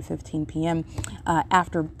Library at 3:15 p.m.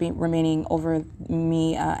 After remaining over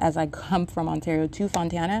me as I come from Ontario to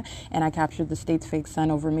Fontana, and I captured the state's fake sun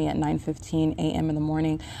over me at 9:15 a.m. in the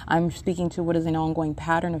morning. I'm speaking to what is an ongoing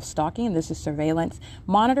pattern of stalking, and this is surveillance,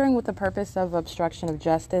 monitoring with the purpose of obstruction of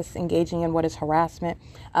justice, engaging in what is harassment,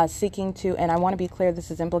 seeking to, and I want to be clear, this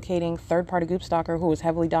is implicating third-party group stalker who is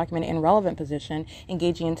heavily documented in relevant position,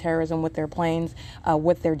 engaging in terrorism with their planes,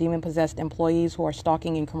 with their demon-possessed employees who are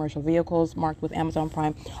stalking in commercial vehicles marked with Amazon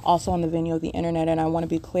Prime, also on the venue of the internet. And I want to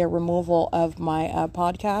be clear, removal of my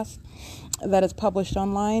podcast that is published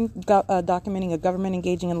online, documenting a government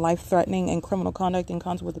engaging in life-threatening and criminal conduct in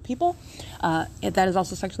concert with the people. That is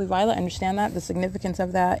also sexually violent. Understand that, the significance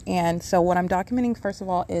of that. And so what I'm documenting, first of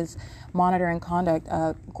all, is monitoring conduct,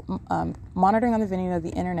 monitoring on the venue of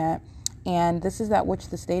the internet. And this is that which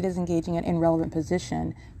the state is engaging in relevant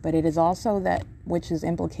position, but it is also that which is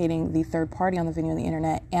implicating the third party on the venue of the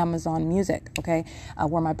internet, Amazon Music, okay,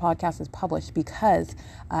 where my podcast is published, because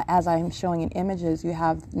as I'm showing in images, you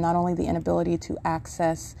have not only the inability to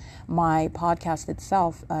access my podcast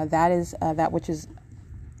itself, that is that which is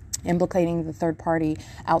implicating the third party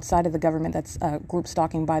outside of the government, that's group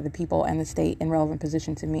stalking by the people and the state in relevant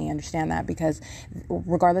position to me. Understand that, because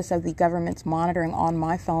regardless of the government's monitoring on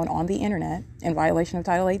my phone on the internet in violation of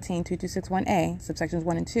Title 18, 2261A, subsections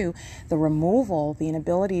 1 and 2, the removal, the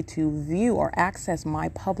inability to view or access my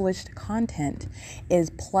published content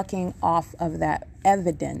is plucking off of that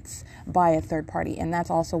evidence by a third party. And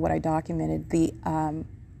that's also what I documented, the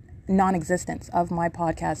non-existence of my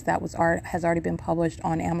podcast that has already been published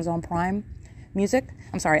on Amazon Music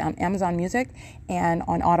and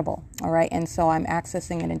on Audible. All right. And so I'm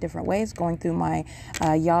accessing it in different ways, going through my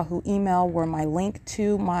Yahoo email where my link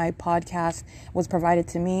to my podcast was provided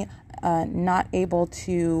to me, not able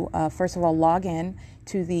to, first of all, log in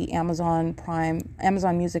to the Amazon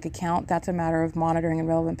Music account. That's a matter of monitoring and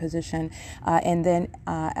relevant position. And then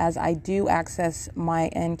as I do access my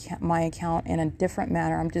account in a different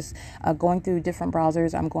manner, I'm just going through different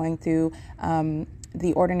browsers. I'm going through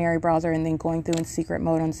the ordinary browser, and then going through in secret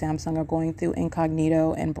mode on Samsung, or going through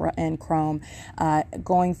incognito and Chrome,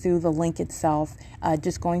 going through the link itself,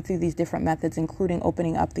 just going through these different methods, including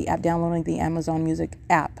opening up the app, downloading the Amazon Music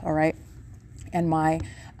app, all right? And my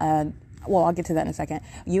well, I'll get to that in a second.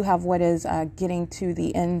 You have what is getting to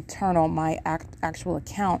the internal, my actual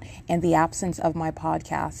account, and the absence of my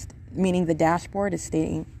podcast, meaning the dashboard is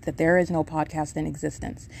stating that there is no podcast in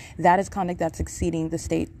existence. That is conduct that's exceeding the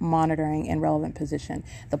state monitoring and relevant position.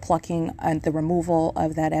 The plucking and the removal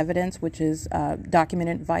of that evidence, which is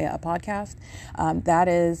documented via a podcast, that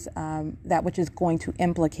is that which is going to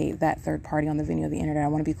implicate that third party on the venue of the internet. I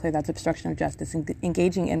want to be clear, that's obstruction of justice,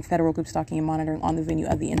 engaging in federal group stalking and monitoring on the venue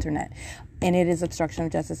of the internet. And it is obstruction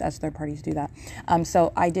of justice as third parties do that.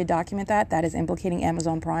 So I did document that. That is implicating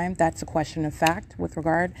Amazon Prime. That's a question of fact with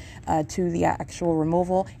regard to the actual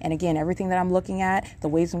removal. And again, everything that I'm looking at, the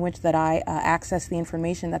ways in which that I access the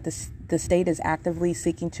information that the state is actively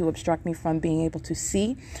seeking to obstruct me from being able to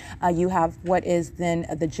see, you have what is then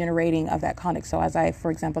the generating of that conduct. So as I, for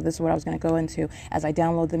example, this is what I was going to go into, as I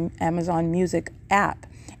download the Amazon Music app,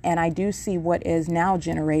 and I do see what is now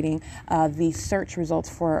generating the search results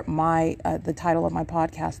for my the title of my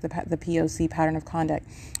podcast, the POC, pattern of conduct.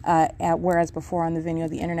 Whereas before on the venue of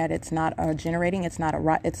the internet, it's not generating, it's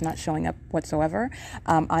not showing up whatsoever.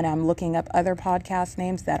 And I'm looking up other podcast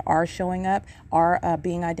names that are showing up, are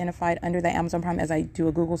being identified under the Amazon Prime as I do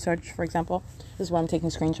a Google search, for example. This is what I'm taking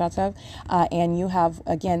screenshots of. And you have,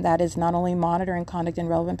 again, that is not only monitoring conduct in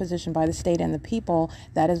relevant position by the state and the people,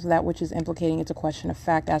 that is that which is implicating, it's a question of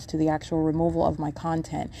fact as to the actual removal of my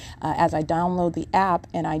content. As I download the app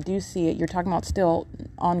and I do see it, you're talking about still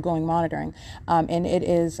ongoing monitoring. And it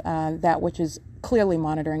is that which is clearly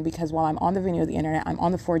monitoring, because while I'm on the venue of the internet, I'm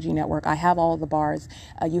on the 4G network, I have all of the bars.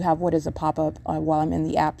 You have what is a pop-up while I'm in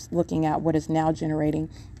the apps looking at what is now generating.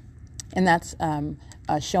 And that's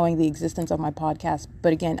showing the existence of my podcast.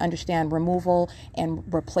 But again, understand removal and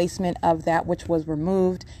replacement of that which was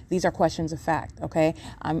removed. These are questions of fact, okay?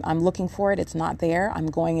 I'm looking for it. It's not there. I'm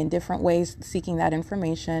going in different ways, seeking that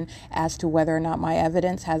information as to whether or not my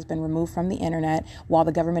evidence has been removed from the internet while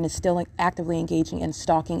the government is still actively engaging in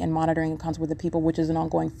stalking and monitoring in concert with the people, which is an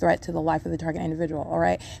ongoing threat to the life of the target individual, all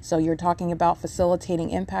right? So you're talking about facilitating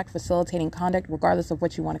impact, facilitating conduct, regardless of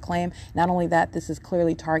what you want to claim. Not only that, this is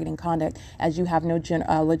clearly targeting conduct, as you have no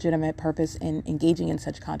legitimate purpose in engaging in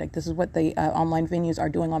such conduct. This is what the online venues are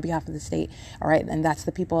doing on behalf of the state, all right? And that's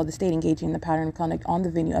the people of the state engaging in the pattern of conduct on the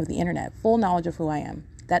venue of the internet. Full knowledge of who I am.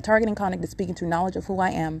 That targeting conduct is speaking to knowledge of who I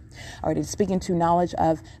am, all right? It's speaking to knowledge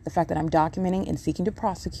of the fact that I'm documenting and seeking to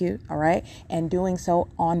prosecute, all right? And doing so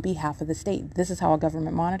on behalf of the state. This is how a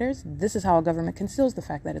government monitors. This is how a government conceals the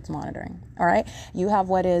fact that it's monitoring, all right? You have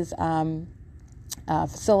what is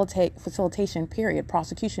facilitation period,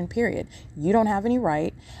 prosecution period. You don't have any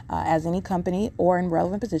right as any company or in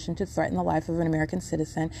relevant position to threaten the life of an American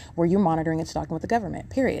citizen where you're monitoring and stalking with the government,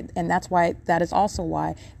 period. And that is also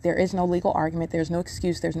why there is no legal argument, there's no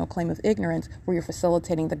excuse, there's no claim of ignorance where you're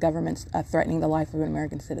facilitating the government's threatening the life of an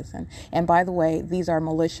American citizen. And by the way, these are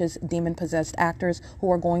malicious, demon-possessed actors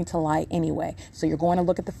who are going to lie anyway. So you're going to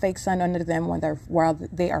look at the fake sun under them while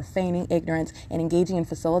they are feigning ignorance and engaging in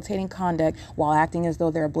facilitating conduct while acting as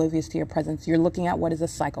though they're oblivious to your presence. You're looking at what is a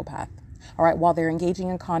psychopath. All right, while they're engaging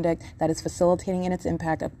in conduct that is facilitating in its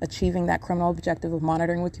impact of achieving that criminal objective of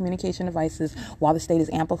monitoring with communication devices, while the state is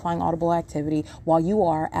amplifying audible activity, while you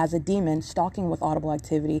are, as a demon, stalking with audible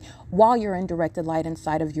activity, while you're in directed light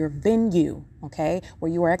inside of your venue, okay,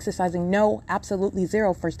 where you are exercising absolutely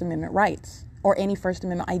zero First Amendment rights or any First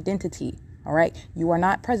Amendment identity. All right. You are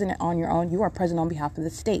not present on your own. You are present on behalf of the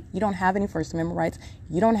state. You don't have any First Amendment rights.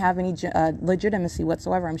 You don't have any legitimacy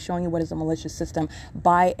whatsoever. I'm showing you what is a malicious system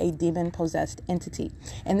by a demon-possessed entity.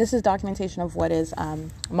 And this is documentation of what is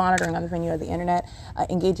monitoring on the venue of the internet,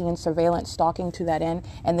 engaging in surveillance, stalking to that end.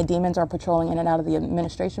 And the demons are patrolling in and out of the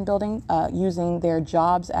administration building, using their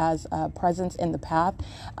jobs as presence in the path,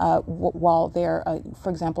 while they're, for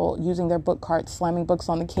example, using their book carts, slamming books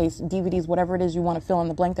on the case, DVDs, whatever it is you want to fill in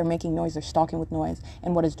the blank. They're making noise. They're stalking with noise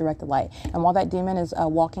and what is directed light. And while that demon is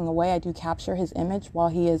walking away, I do capture his image while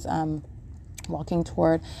he is walking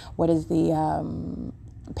toward what is the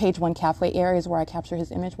page 1 cafe areas where I capture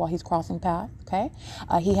his image while he's crossing path. Okay.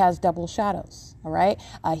 He has double shadows. All right.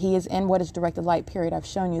 He is in what is directed light, period. I've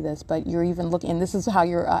shown you this, but you're even looking, and this is how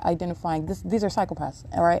you're identifying this. These are psychopaths.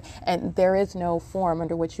 All right. And there is no form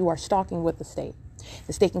under which you are stalking with the state.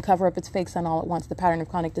 The state can cover up its fake sun all at once. The pattern of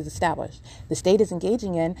conduct is established. The state is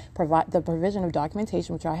engaging in the provision of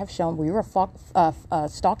documentation, which I have shown, where you are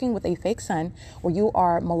stalking with a fake sun, where you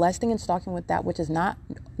are molesting and stalking with that which is not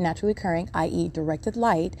naturally occurring, i.e. directed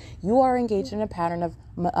light. You are engaged in a pattern of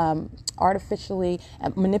artificially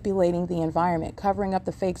manipulating the environment. Covering up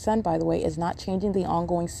the fake sun, by the way, is not changing the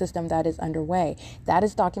ongoing system that is underway. That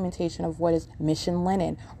is documentation of what is Mission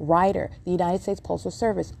Linen, Ryder, the United States Postal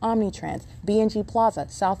Service, Omnitrans, B&G Plaza,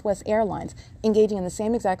 Southwest Airlines, engaging in the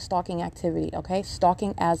same exact stalking activity, okay?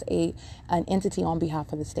 Stalking as an entity on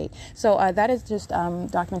behalf of the state. So that is just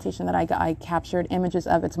documentation that I captured images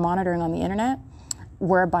of. It's monitoring on the internet,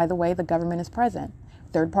 where, by the way, the government is present.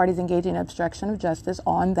 Third parties engaging in obstruction of justice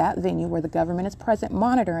on that venue where the government is present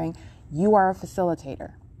monitoring. You are a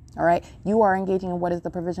facilitator. All right. You are engaging in what is the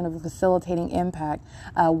provision of a facilitating impact,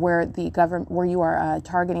 where you are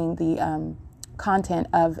targeting the content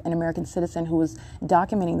of an American citizen who is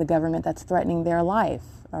documenting the government that's threatening their life.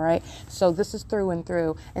 All right. So this is through and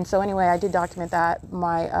through. And so anyway, I did document that.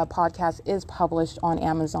 My podcast is published on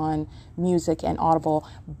Amazon Music and Audible,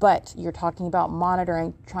 but you're talking about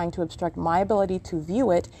monitoring, trying to obstruct my ability to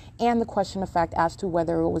view it, and the question of fact as to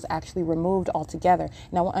whether it was actually removed altogether.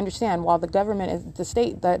 Now, understand, while the government is the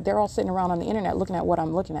state, they're all sitting around on the internet looking at what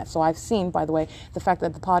I'm looking at. So I've seen, by the way, the fact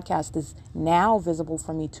that the podcast is now visible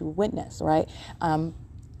for me to witness, right?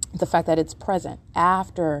 The fact that it's present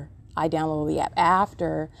after I download the app,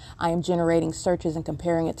 after I am generating searches and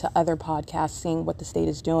comparing it to other podcasts, seeing what the state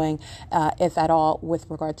is doing, if at all, with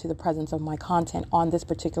regard to the presence of my content on this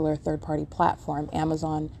particular third-party platform,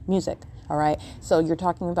 Amazon Music. All right. So you're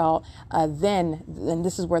talking about then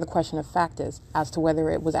this is where the question of fact is as to whether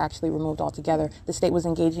it was actually removed altogether. The state was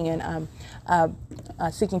engaging in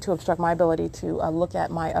seeking to obstruct my ability to look at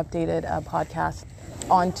my updated podcast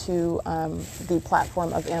onto the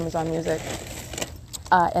platform of Amazon Music.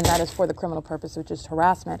 And that is for the criminal purpose, which is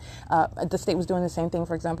harassment. The state was doing the same thing,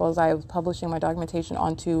 for example, as I was publishing my documentation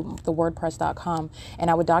onto the WordPress.com,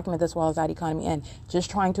 and I would document this while I was at Economy N,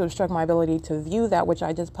 just trying to obstruct my ability to view that which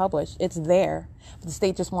I just published. It's there, but the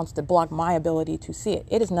state just wants to block my ability to see it.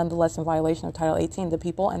 It is nonetheless in violation of Title 18. The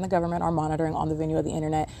people and the government are monitoring on the venue of the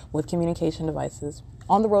internet with communication devices,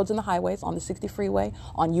 on the roads and the highways, on the 60 freeway,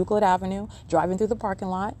 on Euclid Avenue, driving through the parking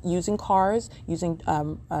lot, using cars, using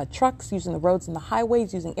trucks, using the roads and the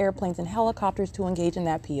highways, using airplanes and helicopters to engage in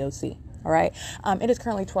that POC. All right. It is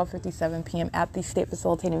currently 12:57 p.m. at the state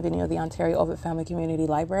facilitating venue of the Ontario Ovitt Family Community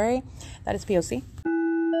Library. That is POC.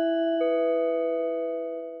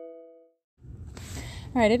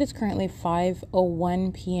 All right, it is currently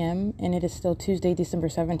 5:01 p.m. and it is still Tuesday, December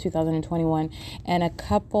 7, 2021, and a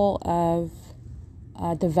couple of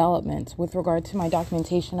developments with regard to my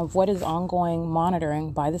documentation of what is ongoing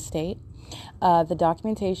monitoring by the state. The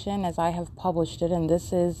documentation, as I have published it, and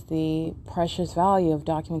this is the precious value of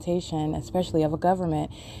documentation, especially of a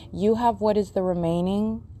government, you have what is the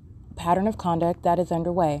remaining pattern of conduct that is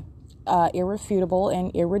underway. irrefutable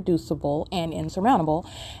and irreducible and insurmountable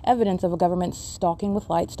evidence of a government stalking with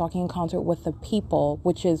light, stalking in concert with the people,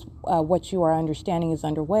 which is what you are understanding is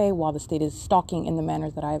underway while the state is stalking in the manner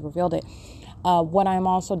that I have revealed it. What I'm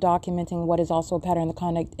also documenting, what is also a pattern of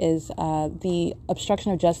conduct, is the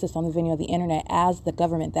obstruction of justice on the venue of the internet as the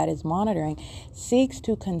government that is monitoring seeks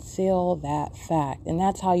to conceal that fact. And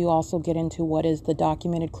that's how you also get into what is the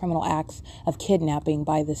documented criminal acts of kidnapping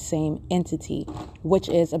by the same entity, which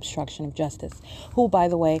is obstruction of justice, who, by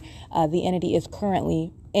the way, the entity is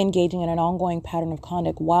currently engaging in an ongoing pattern of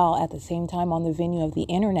conduct while at the same time on the venue of the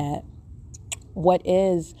internet, what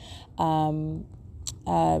is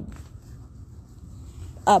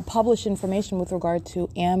published information with regard to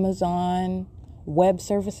Amazon Web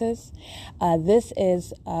Services. This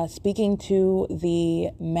is speaking to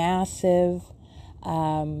the massive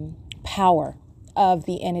power of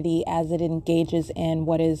the entity as it engages in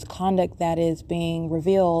what is conduct that is being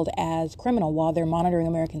revealed as criminal while they're monitoring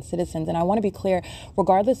American citizens. And I want to be clear,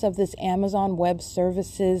 regardless of this Amazon Web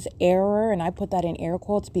Services error, and I put that in air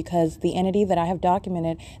quotes because the entity that I have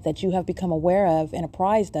documented that you have become aware of and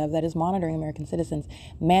apprised of that is monitoring American citizens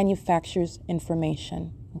manufactures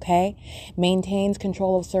information, okay? Maintains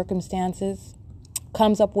control of circumstances,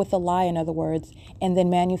 comes up with a lie, in other words, and then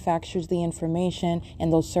manufactures the information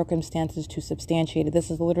and those circumstances to substantiate it. This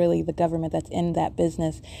is literally the government that's in that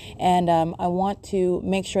business. And I want to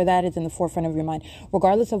make sure that is in the forefront of your mind,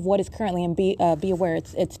 regardless of what is currently, and be aware,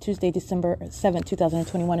 it's Tuesday, December 7th,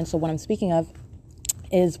 2021. And so what I'm speaking of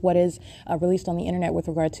is what is released on the internet with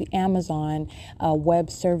regard to Amazon Web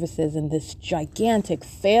Services and this gigantic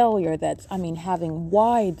failure that's, having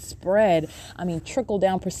widespread, trickle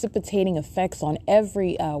down precipitating effects on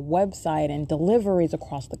every website and deliveries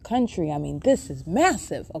across the country. This is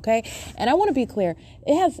massive, okay? And I want to be clear,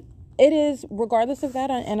 it is, regardless of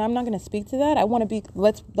that, and I'm not going to speak to that. I want to be,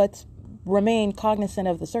 let's remain cognizant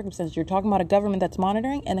of the circumstances. You're talking about a government that's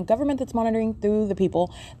monitoring, and a government that's monitoring through the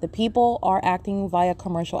people. The people are acting via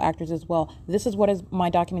commercial actors as well. This is what is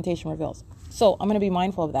my documentation reveals. So I'm going to be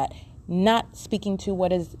mindful of that. Not speaking to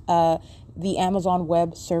what is the Amazon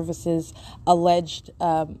Web Services alleged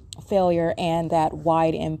failure and that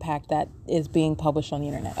wide impact that is being published on the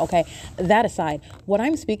internet. Okay, that aside, what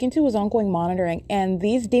I'm speaking to is ongoing monitoring, and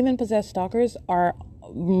these demon-possessed stalkers are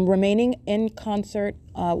remaining in concert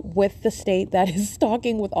with the state that is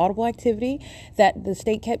stalking with audible activity, that the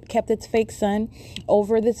state kept its fake son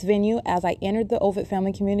over this venue as I entered the Ovid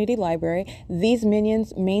Family Community Library. These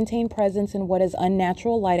minions maintain presence in what is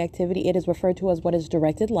unnatural light activity. It is referred to as what is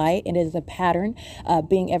directed light. It is a pattern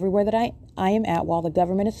being everywhere that I am at while the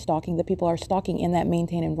government is stalking. The people are stalking in that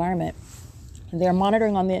maintained environment. They're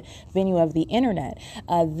monitoring on the venue of the internet.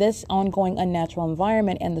 This ongoing unnatural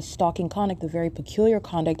environment and the stalking conduct, the very peculiar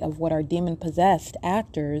conduct of what are demon-possessed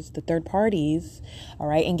actors, the third parties, all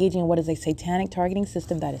right, engaging in what is a satanic targeting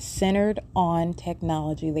system that is centered on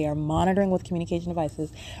technology. They are monitoring with communication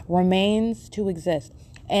devices, remains to exist.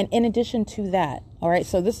 And in addition to that, all right,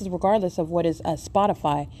 so this is regardless of what is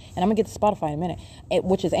Spotify, and I'm going to get to Spotify in a minute,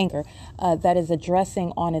 which is Anchor, that is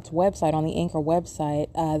addressing on its website, on the Anchor website,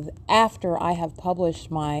 after I have published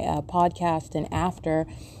my podcast and after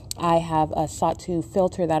I have sought to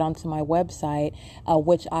filter that onto my website,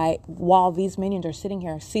 which while these minions are sitting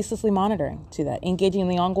here ceaselessly monitoring to that, engaging in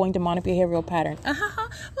the ongoing demonic behavioral pattern. Yeah,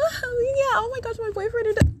 oh my gosh, my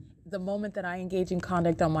boyfriend. The moment that I engage in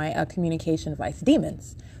conduct on my communication device,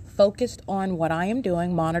 demons focused on what I am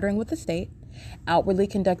doing, monitoring with the state, outwardly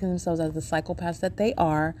conducting themselves as the psychopaths that they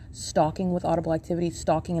are, stalking with audible activity,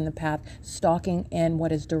 stalking in the path, stalking in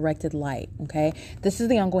what is directed light. Okay, this is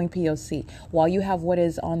the ongoing POC. While you have what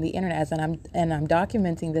is on the internet, and I'm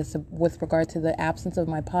documenting this with regard to the absence of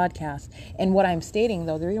my podcast, and what I'm stating,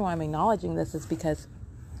 though, the reason why I'm acknowledging this is because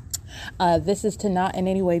this is to not in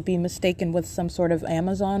any way be mistaken with some sort of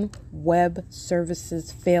Amazon Web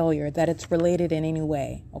Services failure, that it's related in any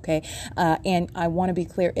way, okay? And I want to be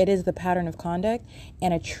clear, it is the pattern of conduct,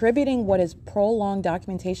 and attributing what is prolonged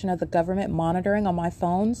documentation of the government monitoring on my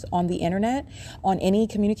phones, on the internet, on any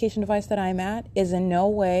communication device that I'm at, is in no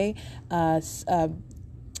way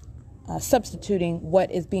substituting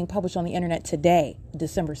what is being published on the internet today,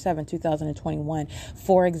 December 7, 2021.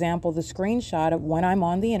 For example, the screenshot of when I'm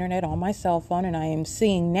on the internet on my cell phone and I am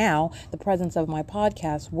seeing now the presence of my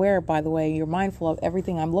podcast, where, by the way, you're mindful of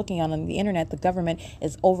everything I'm looking on the internet. The government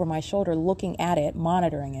is over my shoulder looking at it,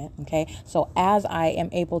 monitoring it, okay? So as I am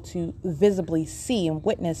able to visibly see and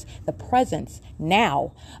witness the presence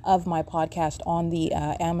now of my podcast on the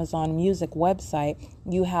Amazon Music website,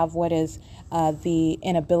 you have what is the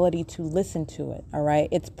inability to listen to it. All right.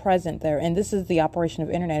 It's present there. And this is the operation of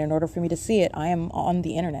internet. In order for me to see it, I am on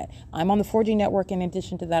the internet. I'm on the 4G network. In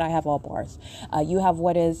addition to that, I have all bars. You have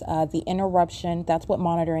what is the interruption. That's what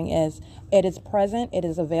monitoring is. It is present. It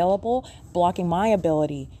is available, blocking my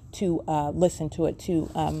ability to listen to it,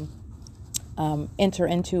 to enter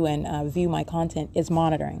into and view my content is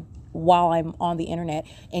monitoring while I'm on the internet,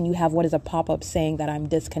 and you have what is a pop-up saying that I'm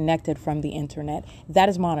disconnected from the internet. That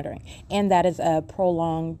is monitoring. And that is a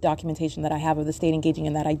prolonged documentation that I have of the state engaging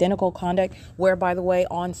in that identical conduct, where, by the way,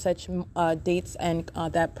 on such dates and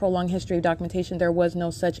that prolonged history of documentation, there was no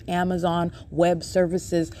such Amazon Web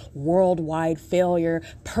Services worldwide failure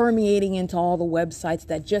permeating into all the websites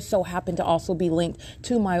that just so happen to also be linked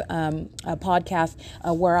to my podcast,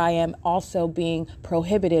 where I am also being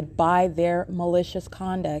prohibited by their malicious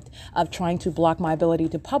conduct of trying to block my ability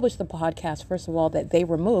to publish the podcast. First of all, that they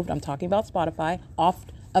removed, I'm talking about Spotify, off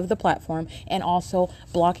of the platform, and also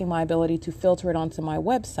blocking my ability to filter it onto my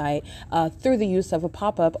website through the use of a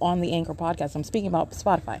pop-up on the Anchor podcast. I'm speaking about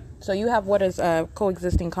Spotify. So you have what is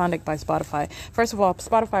coexisting conduct by Spotify. First of all,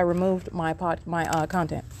 Spotify removed my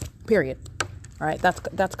content, period. All right,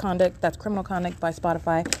 that's conduct, that's criminal conduct by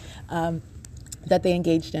Spotify. That they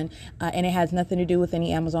engaged in, and it has nothing to do with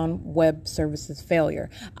any Amazon Web Services failure.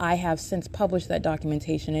 I have since published that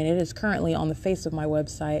documentation, and it is currently on the face of my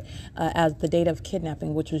website as the date of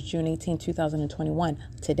kidnapping, which was June 18, 2021.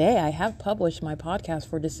 Today, I have published my podcast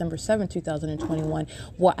for December 7, 2021,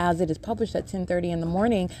 well, as it is published at 10:30 in the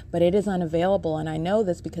morning, but it is unavailable, and I know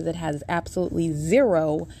this because it has absolutely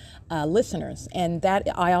zero listeners, and that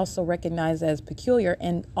I also recognize as peculiar.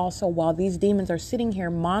 And also, while these demons are sitting here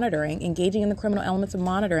monitoring, engaging in the criminal elements of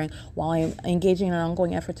monitoring, while I am engaging in an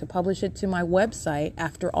ongoing effort to publish it to my website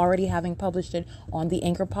after already having published it on the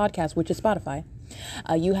Anchor podcast, which is Spotify,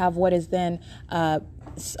 you have what is then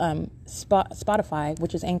Spotify,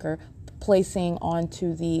 which is Anchor, placing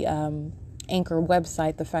onto the Anchor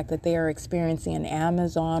website the fact that they are experiencing an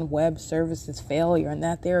Amazon Web Services failure, and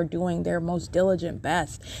that they're doing their most diligent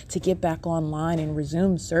best to get back online and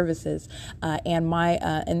resume services.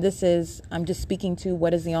 And this is, I'm just speaking to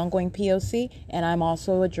what is the ongoing POC, and I'm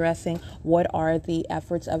also addressing what are the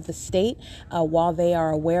efforts of the state. While they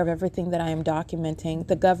are aware of everything that I am documenting,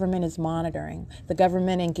 the government is monitoring. The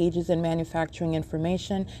government engages in manufacturing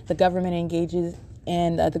information. The government engages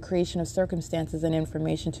and the creation of circumstances and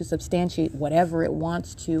information to substantiate whatever it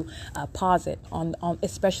wants to posit on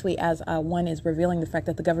especially as one is revealing the fact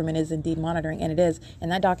that the government is indeed monitoring, and it is,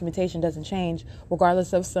 and that documentation doesn't change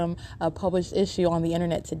regardless of some published issue on the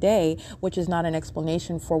internet today, which is not an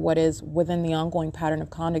explanation for what is within the ongoing pattern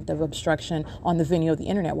of conduct of obstruction on the venue of the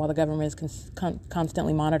internet while the government is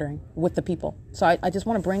constantly monitoring with the people. So I just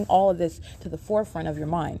want to bring all of this to the forefront of your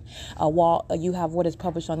mind while you have what is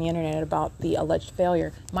published on the internet about the alleged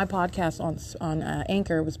failure. My podcast on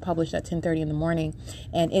Anchor was published at 10:30 in the morning,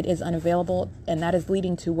 and it is unavailable, and that is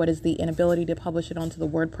leading to what is the inability to publish it onto the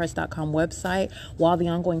WordPress.com website while the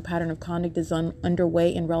ongoing pattern of conduct is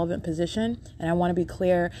underway in relevant position. And I want to be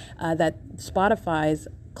clear that Spotify's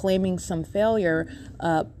claiming some failure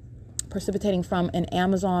precipitating from an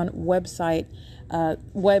Amazon website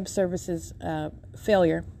web services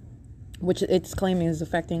failure, which it's claiming is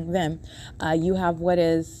affecting them. You have what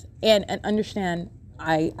is, and understand,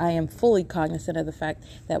 I am fully cognizant of the fact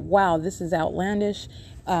that, wow, this is outlandish.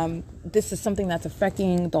 This is something that's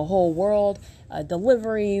affecting the whole world,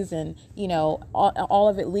 deliveries and, all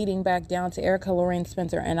of it leading back down to Erica Lorraine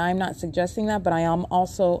Spencer. And I'm not suggesting that, but I am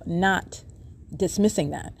also not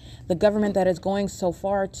dismissing that. The government that is going so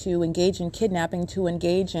far to engage in kidnapping, to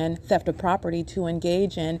engage in theft of property, to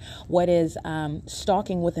engage in what is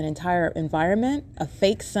stalking with an entire environment, a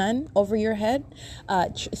fake sun over your head,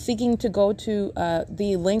 seeking to go to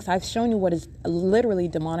the lengths. I've shown you what is literally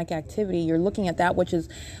demonic activity. You're looking at that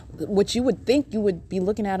which you would think you would be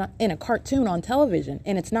looking at in a cartoon on television,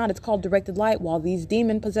 and it's not. It's called directed light, while these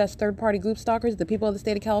demon-possessed third-party group stalkers, the people of the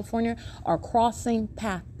state of California, are crossing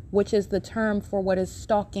paths, which is the term for what is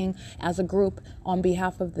stalking as a group on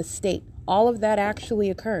behalf of the state. All of that actually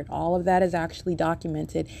occurred. All of that is actually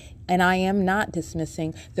documented. And I am not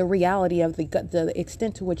dismissing the reality of the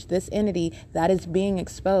extent to which this entity that is being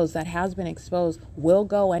exposed, that has been exposed, will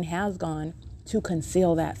go and has gone to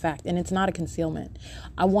conceal that fact. And it's not a concealment.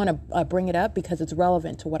 I want to bring it up because it's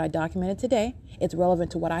relevant to what I documented today. It's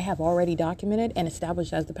relevant to what I have already documented and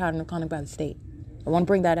established as the pattern of conduct by the state. I want to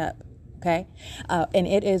bring that up. Okay. And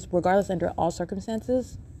it is, regardless, under all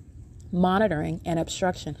circumstances, monitoring and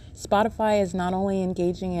obstruction. Spotify is not only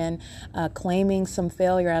engaging in claiming some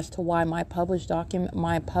failure as to why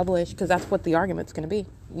because that's what the argument's going to be.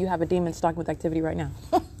 You have a demon stalking with activity right now.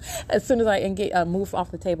 As soon as I move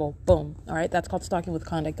off the table, boom. All right, that's called stalking with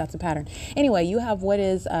conduct. That's a pattern. Anyway, you have what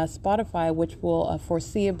is Spotify, which will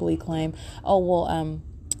foreseeably claim,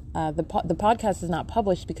 the podcast is not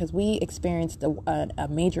published because we experienced a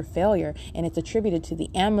major failure, and it's attributed to the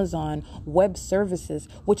Amazon Web Services,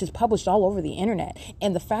 which is published all over the internet.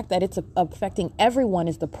 And the fact that it's affecting everyone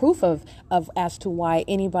is the proof of as to why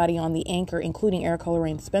anybody on the anchor, including Erica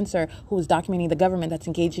Lorraine Spencer, who is documenting the government that's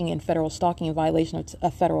engaging in federal stalking in violation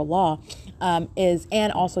of federal law,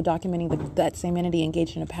 and also documenting that same entity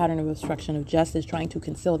engaged in a pattern of obstruction of justice, trying to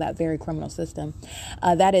conceal that very criminal system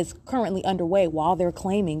that is currently underway while they're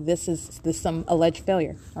claiming this is some alleged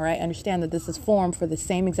failure. All right, understand that this is formed for the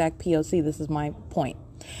same exact POC. This is my point.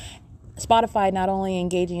 Spotify not only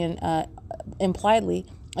engaging in impliedly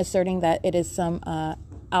asserting that it is some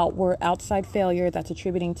outside failure that's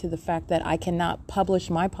attributing to the fact that I cannot publish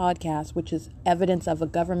my podcast, which is evidence of a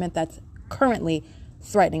government that's currently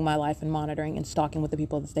threatening my life and monitoring and stalking with the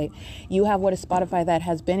people of the state. You have what is Spotify that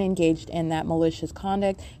has been engaged in that malicious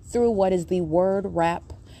conduct through what is the word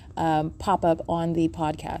wrap pop-up on the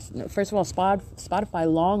podcast. First of all,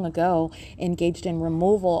 Spotify long ago engaged in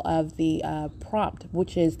removal of the prompt,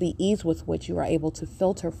 which is the ease with which you are able to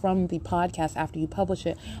filter from the podcast after you publish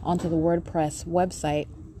it onto the WordPress website,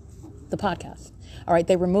 the podcast. All right,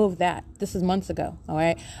 they removed that. This is months ago. All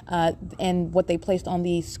right, and what they placed on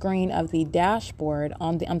the screen of the dashboard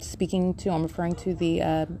I'm referring to the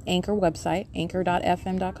Anchor website,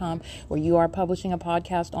 anchor.fm.com, where you are publishing a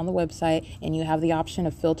podcast on the website, and you have the option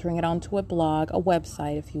of filtering it onto a blog, a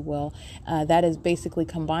website, if you will. That is basically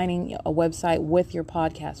combining a website with your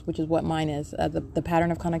podcast, which is what mine is. The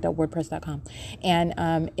pattern of conduct.wordpress.com, and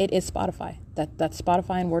it is Spotify. That's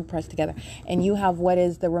Spotify and WordPress together. And you have what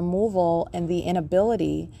is the removal and the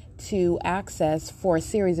inability to access for a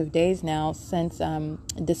series of days now since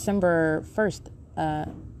December 1st,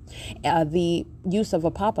 the use of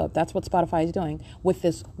a pop-up. That's what Spotify is doing with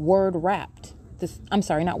this with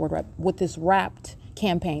this wrapped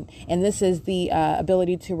campaign. And this is the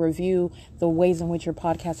ability to review the ways in which your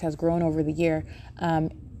podcast has grown over the year,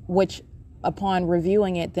 which upon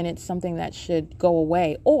reviewing it, then it's something that should go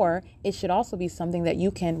away, or it should also be something that you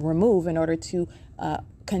can remove in order to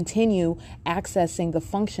continue accessing the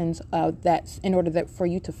functions for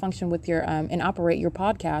you to function with your and operate your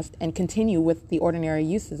podcast and continue with the ordinary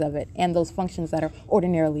uses of it and those functions that are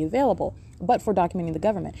ordinarily available, but for documenting the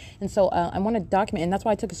government. And so I want to document, and that's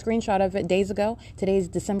why I took a screenshot of it days ago. Today is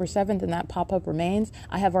December 7th, and that pop-up remains.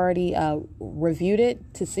 I have already reviewed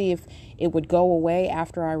it to see if it would go away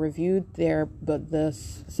after I reviewed the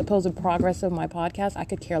supposed progress of my podcast. I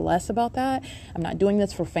could care less about that. I'm not doing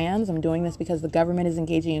this for fans. I'm doing this because the government is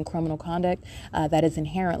engaging in criminal conduct that is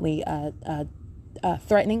inherently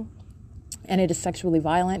threatening. And it is sexually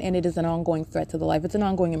violent, and it is an ongoing threat to the life. It's an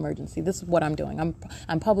ongoing emergency. This is what I'm doing.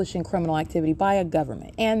 I'm publishing criminal activity by a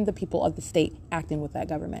government and the people of the state acting with that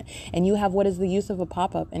government. And you have what is the use of a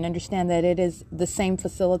pop-up, and understand that it is the same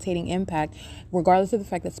facilitating impact, regardless of the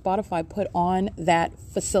fact that Spotify put on that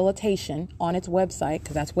facilitation on its website,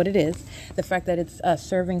 because that's what it is. The fact that it's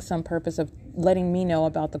serving some purpose of letting me know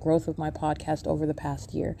about the growth of my podcast over the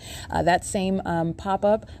past year. That same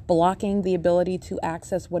pop-up blocking the ability to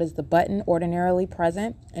access what is the button ordinarily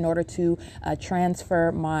present in order to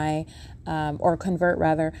transfer my convert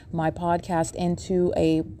my podcast into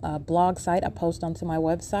a blog site, a post onto my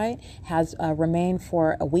website, has remained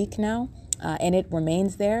for a week now. And it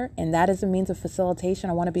remains there, and that is a means of facilitation.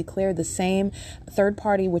 I want to be clear, the same third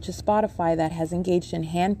party, which is Spotify, that has engaged in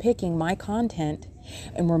handpicking my content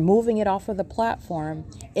and removing it off of the platform,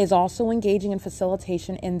 is also engaging in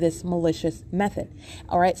facilitation in this malicious method.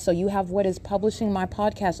 All right, so you have what is publishing my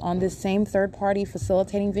podcast on this same third-party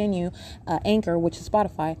facilitating venue, Anchor, which is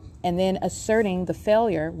Spotify, and then asserting the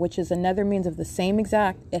failure, which is another means of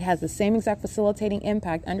it has the same exact facilitating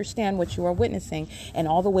impact. Understand what you are witnessing and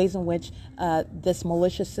all the ways in which this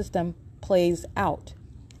malicious system plays out.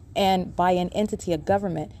 And by an entity, a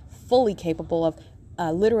government, fully capable of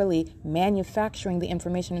literally manufacturing the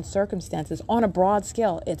information and circumstances on a broad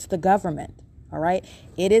scale. It's the government. All right.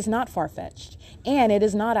 It is not far-fetched, and it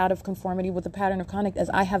is not out of conformity with the pattern of conduct, as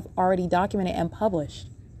I have already documented and published.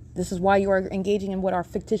 This is why you are engaging in what are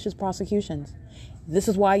fictitious prosecutions. This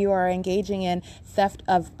is why you are engaging in theft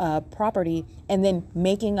of property and then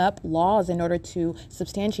making up laws in order to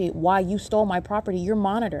substantiate why you stole my property. You're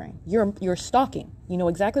monitoring. You're stalking. You know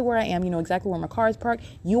exactly where I am. You know exactly where my car is parked.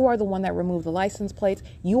 You are the one that removed the license plates.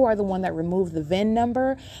 You are the one that removed the VIN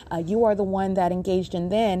number. You are the one that engaged in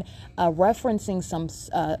then referencing some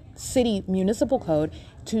city municipal code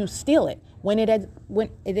to steal it when it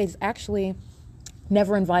is actually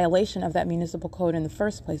never in violation of that municipal code in the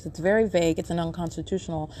first place. It's very vague. It's an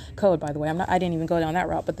unconstitutional code, by the way. I didn't even go down that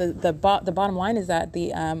route. But the bottom line is that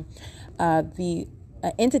the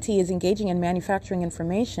entity is engaging in manufacturing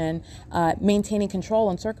information, maintaining control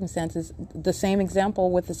in circumstances. The same example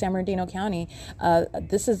with the San Bernardino County.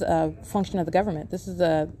 This is a function of the government. This is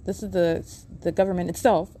the government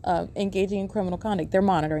itself engaging in criminal conduct. They're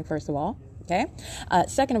monitoring, first of all. Okay.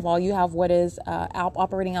 Second of all, you have what is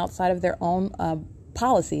operating outside of their own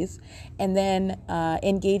policies, and then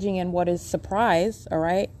engaging in what is surprise. All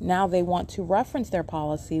right. Now they want to reference their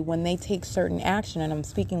policy when they take certain action. And I'm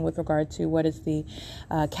speaking with regard to what is the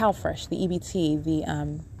CalFresh, the EBT,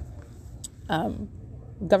 the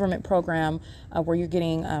government program where you're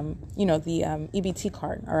getting, the EBT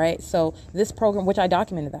card. All right. So this program, which I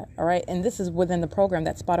documented that. All right. And this is within the program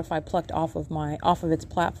that Spotify plucked off of its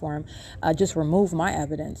platform, just remove my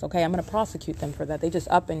evidence. Okay. I'm going to prosecute them for that. They just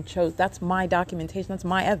up and chose. That's my documentation. That's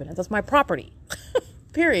my evidence. That's my property.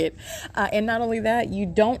 Period. And not only that, you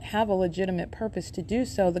don't have a legitimate purpose to do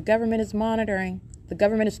so. The government is monitoring. The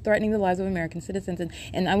government is threatening the lives of American citizens.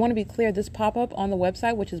 And I want to be clear, this pop-up on the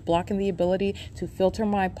website, which is blocking the ability to filter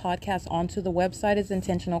my podcast onto the website, is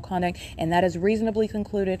intentional conduct. And that is reasonably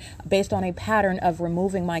concluded based on a pattern of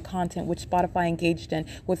removing my content, which Spotify engaged in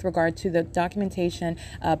with regard to the documentation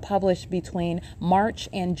published between March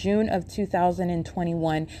and June of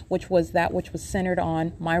 2021, which was centered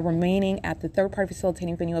on my remaining at the third-party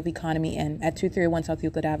facilitating venue of Economy Inn at 2301 South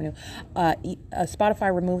Euclid Avenue.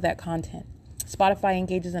 Spotify removed that content. Spotify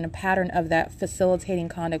engages in a pattern of that facilitating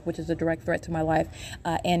conduct, which is a direct threat to my life.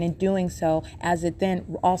 And in doing so, as it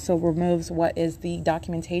then also removes what is the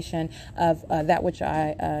documentation of that which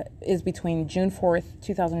is between June 4th,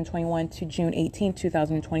 2021 to June 18th,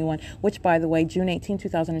 2021, which, by the way, June 18th,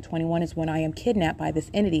 2021 is when I am kidnapped by this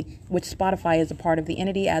entity, which Spotify is a part of the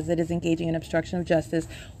entity as it is engaging in obstruction of justice,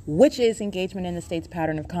 which is engagement in the state's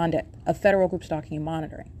pattern of conduct of federal group stalking and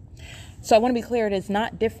monitoring. So I want to be clear, it is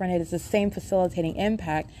not different. It is the same facilitating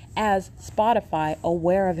impact as Spotify,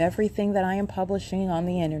 aware of everything that I am publishing on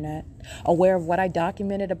the internet, aware of what I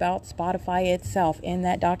documented about Spotify itself in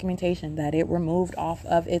that documentation that it removed off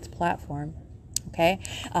of its platform, okay,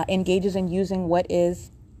 engages in using what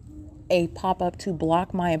is a pop-up to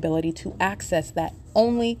block my ability to access that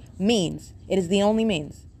only means. It is the only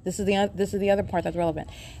means. This is the other part that's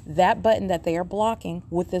relevant. That button that they are blocking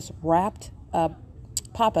with this wrapped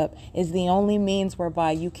pop-up is the only means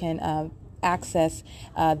whereby you can access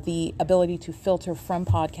the ability to filter from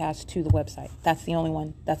podcasts to the website. That's the only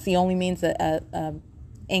one. That's the only means that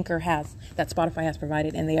Anchor has, that Spotify has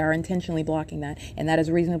provided, and they are intentionally blocking that. And that is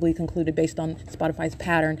reasonably concluded based on Spotify's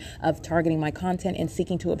pattern of targeting my content and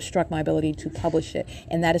seeking to obstruct my ability to publish it.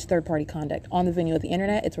 And that is third-party conduct. On the venue of the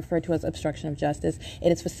internet, it's referred to as obstruction of justice. It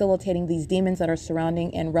is facilitating these demons that are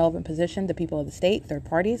surrounding in relevant position the people of the state, third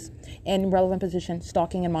parties, in relevant position,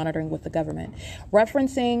 stalking and monitoring with the government.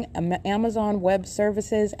 Referencing Amazon Web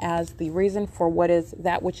Services as the reason for what is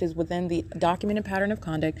that which is within the documented pattern of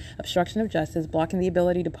conduct, obstruction of justice, blocking the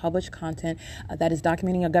ability to publish content that is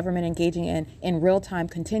documenting a government engaging in real time,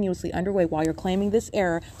 continuously underway while you're claiming this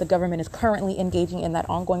error. The government is currently engaging in that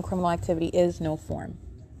ongoing criminal activity is no form.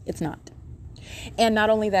 It's not. And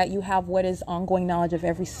not only that, you have what is ongoing knowledge of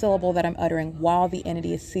every syllable that I'm uttering while the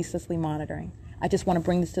entity is ceaselessly monitoring. I just want to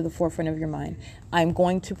bring this to the forefront of your mind. I'm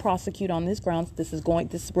going to prosecute on this grounds.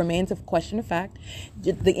 This remains a question of fact.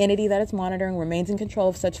 The entity that is monitoring remains in control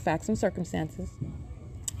of such facts and circumstances,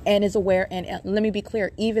 and is aware, and let me be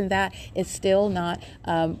clear, even that is still not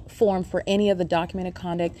formed for any of the documented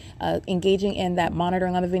conduct engaging in that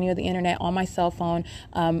monitoring on the venue of the internet, on my cell phone,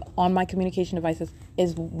 on my communication devices,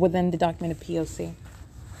 is within the documented POC.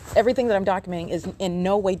 Everything that I'm documenting is in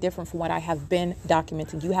no way different from what I have been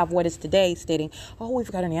documenting. You have what is today stating, oh,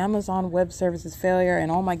 we've got an Amazon Web Services failure,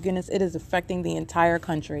 and oh my goodness, it is affecting the entire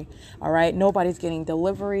country. All right. Nobody's getting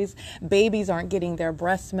deliveries. Babies aren't getting their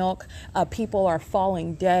breast milk. People are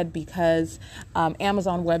falling dead because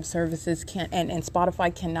Amazon Web Services and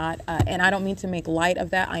Spotify cannot. And I don't mean to make light of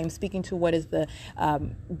that. I am speaking to what is the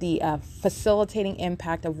facilitating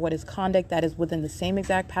impact of what is conduct that is within the same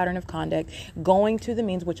exact pattern of conduct, going to the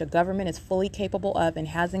means which a government is fully capable of and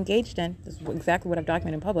has engaged in. This is exactly what I've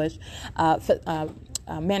documented and published.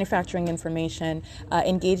 manufacturing information,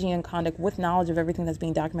 engaging in conduct with knowledge of everything that's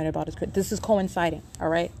being documented about us. This is coinciding, all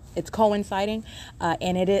right? It's coinciding,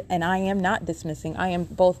 and I am not dismissing. I am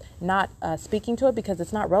both not speaking to it because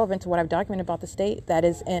it's not relevant to what I've documented about the state that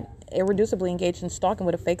is irreducibly engaged in stalking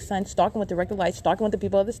with a fake sun, stalking with directed light, stalking with the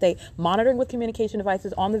people of the state, monitoring with communication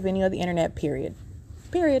devices on the venue of the internet, period.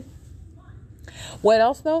 What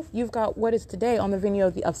else, though? You've got what is today on the venue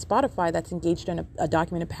of Spotify that's engaged in a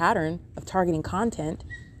documented pattern of targeting content.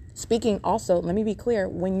 Speaking also, let me be clear,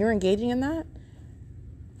 when you're engaging in that,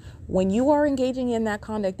 when you are engaging in that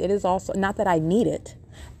conduct, it is also, not that I need it,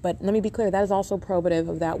 but let me be clear, that is also probative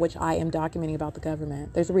of that which I am documenting about the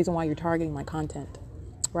government. There's a reason why you're targeting my content,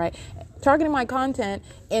 right? Targeting my content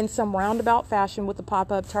in some roundabout fashion with the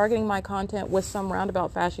pop-up, targeting my content with some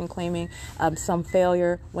roundabout fashion claiming some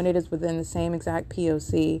failure when it is within the same exact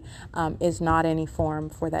POC is not any form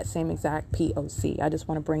for that same exact POC. I just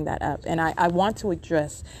want to bring that up. And I want to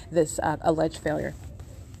address this alleged failure.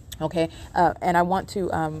 Okay, and I want to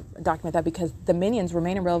document that because the minions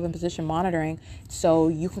remain in relevant position monitoring, so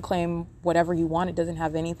you can claim whatever you want. It doesn't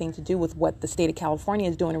have anything to do with what the state of California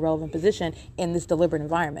is doing in relevant position in this deliberate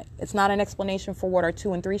environment. It's not an explanation for what are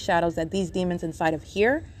 2 and 3 shadows that these demons inside of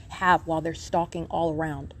here have while they're stalking all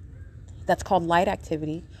around. That's called light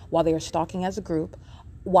activity while they are stalking as a group,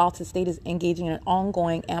 while the state is engaging in an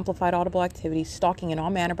ongoing amplified audible activity, stalking in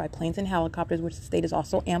all manner by planes and helicopters, which the state is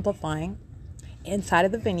also amplifying. Inside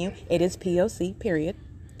of the venue, it is POC, period.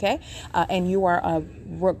 Okay? And you are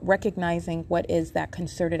recognizing what is that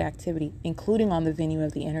concerted activity, including on the venue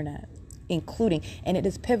of the internet, and it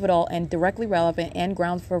is pivotal and directly relevant and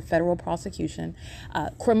grounds for federal prosecution,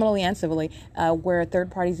 criminally and civilly, where third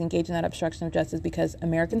parties engage in that obstruction of justice, because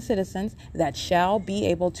American citizens that shall be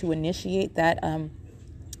able to initiate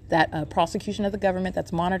that prosecution of the government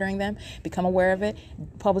that's monitoring them become aware of it.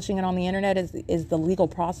 Publishing it on the internet is the legal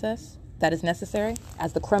process that is necessary,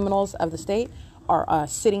 as the criminals of the state are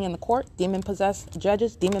sitting in the court, demon-possessed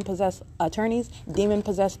judges, demon-possessed attorneys,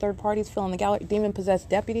 demon-possessed third parties filling the gallery, demon-possessed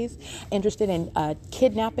deputies interested in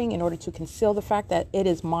kidnapping in order to conceal the fact that it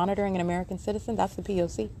is monitoring an American citizen. That's the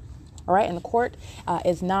POC. All right, and the court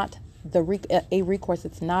is not a recourse.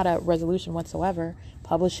 It's not a resolution whatsoever.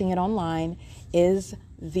 Publishing it online is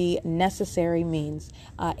the necessary means,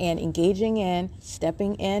 and engaging in,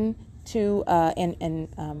 stepping in to,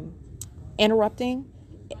 interrupting,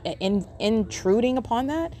 intruding upon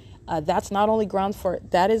that, that's not only grounds for,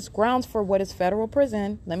 that is grounds for what is federal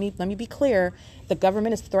prison. Let me be clear. The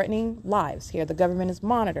government is threatening lives here. The government is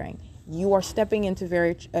monitoring. You are stepping into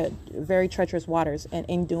very treacherous waters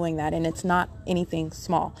in doing that, and it's not anything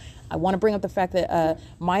small. I want to bring up the fact that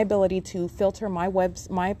my ability to filter my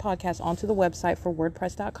podcast onto the website for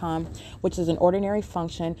WordPress.com, which is an ordinary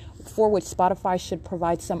function for which Spotify should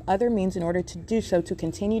provide some other means in order to do so, to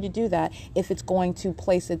continue to do that if it's going to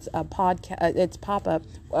place its its pop-up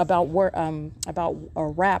about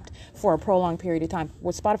Wrapped for a prolonged period of time.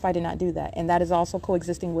 Well, Spotify did not do that, and that is also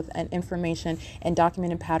coexisting with an information and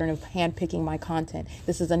documented pattern of handpicking my content.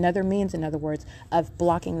 This is another means, in other words, of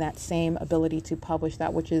blocking that same ability to publish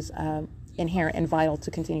that which is inherent and vital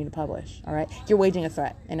to continue to publish. All right, you're waging a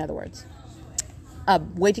threat, in other words.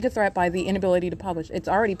 Waging a threat by the inability to publish. It's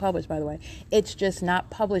already published, by the way. It's just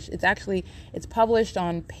not published. It's published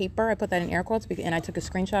on paper. I put that in air quotes, and I took a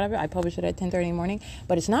screenshot of it. I published it at 10:30 in the morning,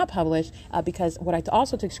 but it's not published because what I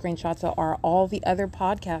also took screenshots of are all the other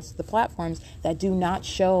podcasts, the platforms that do not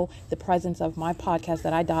show the presence of my podcast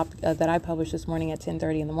that I published this morning at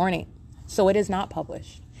 10:30 in the morning. So it is not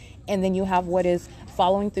published. And then you have what is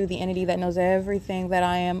following through the entity that knows everything that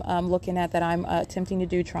I am looking at, that I'm attempting to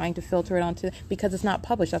do, trying to filter it onto, because it's not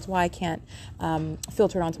published. That's why I can't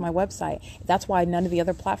filter it onto my website. That's why none of the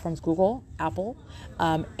other platforms, Google, Apple,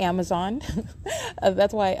 Amazon,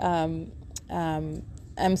 that's why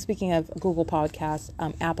I'm speaking of Google Podcasts,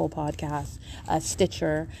 Apple Podcasts,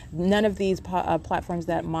 Stitcher, none of these platforms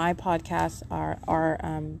that my podcasts are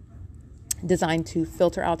designed to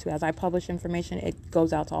filter out to. As I publish information, it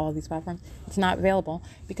goes out to all of these platforms. It's not available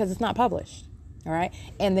because it's not published. All right.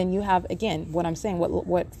 And then you have, again, what I'm saying,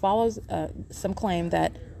 what follows some claim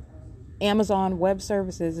that Amazon Web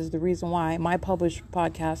Services is the reason why my published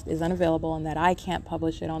podcast is unavailable and that I can't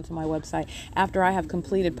publish it onto my website after I have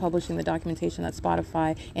completed publishing the documentation that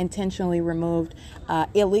Spotify intentionally removed,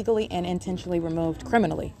 illegally and intentionally removed,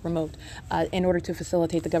 criminally removed, in order to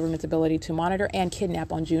facilitate the government's ability to monitor and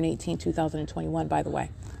kidnap on June 18, 2021, by the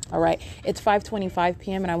way. All right, it's 5:25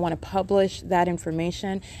 p.m. and I want to publish that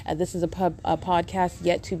information. This is a podcast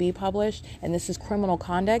yet to be published, and this is criminal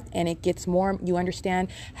conduct, and it gets more, you understand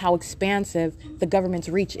how expansive the government's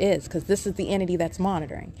reach is, because this is the entity that's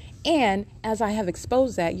monitoring. And as I have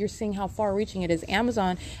exposed that, you're seeing how far-reaching it is.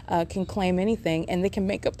 Amazon can claim anything, and they can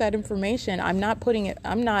make up that information. I'm not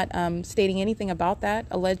stating anything about that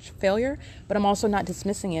alleged failure, but I'm also not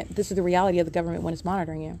dismissing it. This is the reality of the government when it's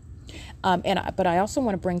monitoring you. But I also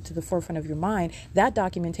want to bring to the forefront of your mind that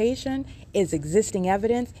documentation is existing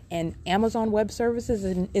evidence, and Amazon Web Services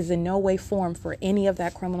is in no way form for any of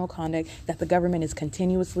that criminal conduct that the government is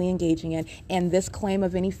continuously engaging in. And this claim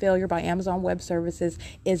of any failure by Amazon Web Services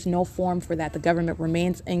is no form for that. The government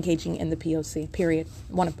remains engaging in the POC, period.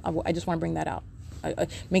 I just want to bring that out.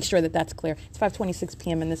 Make sure that that's clear. It's 5:26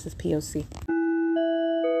 p.m. and this is POC.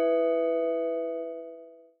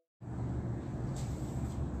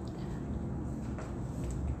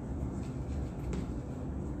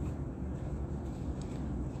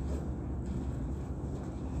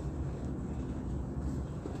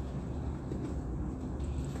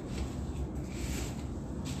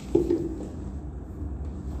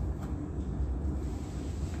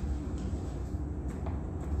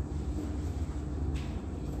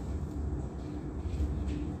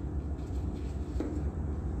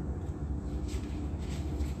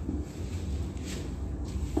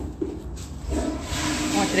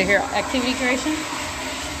 I want you to hear activity creation.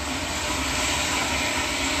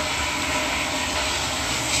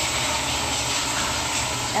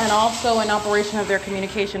 And also an operation of their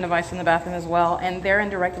communication device in the bathroom as well. And they're in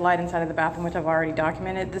direct light inside of the bathroom, which I've already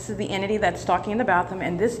documented. This is the entity that's stalking in the bathroom,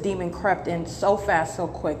 and this demon crept in so fast, so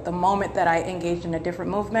quick. The moment that I engaged in a different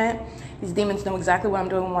movement, these demons know exactly what I'm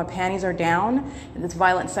doing when my panties are down, and this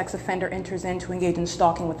violent sex offender enters in to engage in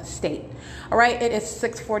stalking with the state. All right, it is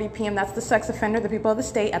 6:40 p.m. That's the sex offender, the people of the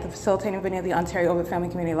state, at the facilitating venue of the Ontario Ovid Family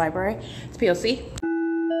Community Library. It's POC.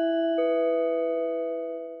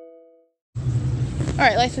 All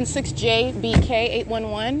right, license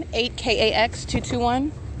 6JBK811,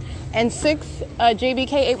 8KAX221, and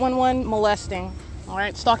 6JBK811 molesting. All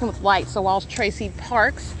right, stalking with light. So while Tracy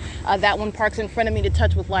parks, that one parks in front of me to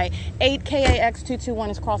touch with light. 8KAX221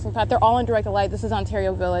 is crossing path. They're all in direct light. This is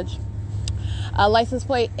Ontario Village. License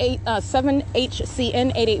plate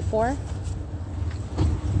 7HCN884.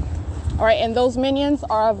 All right, and those minions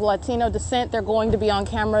are of Latino descent. They're going to be on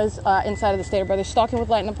cameras inside of the State of Brothers. Stalking with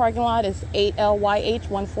light in the parking lot is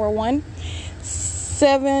 8LYH141,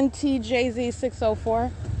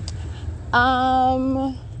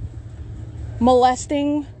 7TJZ604.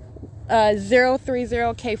 Molesting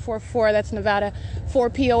 030K44, that's Nevada,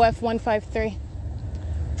 4POF153.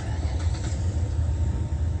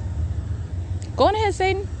 Go on ahead,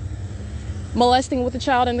 Satan. Molesting with a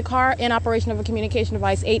child in the car in operation of a communication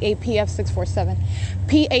device, 8APF647,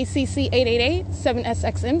 PACC888,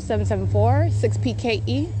 7SXM774,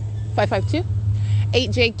 6PKE552,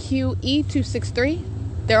 8JQE263.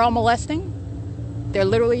 They're all molesting. They're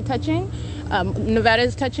literally touching. Nevada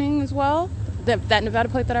is touching as well. That Nevada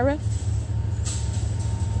plate that I read.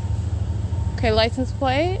 Okay, license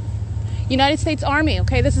plate. United States Army.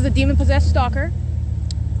 Okay, this is a demon-possessed stalker.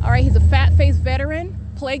 All right, he's a fat-faced veteran,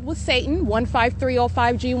 plagued with Satan,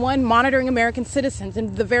 15305G1, monitoring American citizens,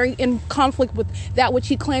 and in conflict with that which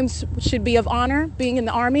he claims should be of honor, being in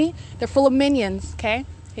the Army. They're full of minions, okay?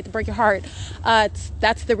 Hate to break your heart.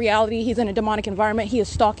 That's the reality. He's in a demonic environment. He is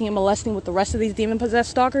stalking and molesting with the rest of these demon-possessed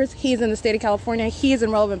stalkers. He's in the state of California. He is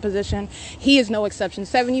in relevant position. He is no exception.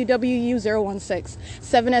 7UWU016,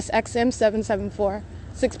 7SXM774,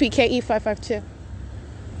 6PKE552.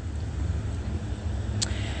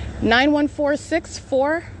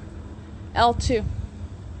 91464 L2.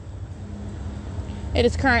 It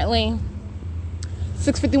is currently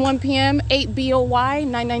 6:51 p.m. 8BOY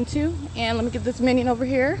 992, and let me get this minion over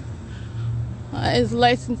here. His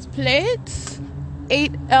license plate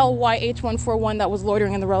 8LYH141 that was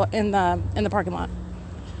loitering in the parking lot.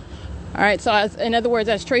 All right, so in other words,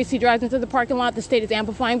 as Tracy drives into the parking lot, the state is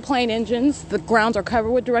amplifying plane engines. The grounds are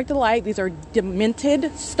covered with directed light. These are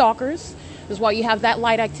demented stalkers. That's why you have that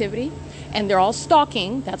light activity, and they're all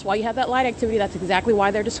stalking. That's why you have that light activity. That's exactly why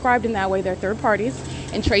they're described in that way. They're third parties.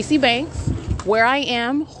 And Tracy Banks, where I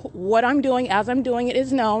am, what I'm doing, as I'm doing it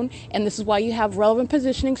is known, and this is why you have relevant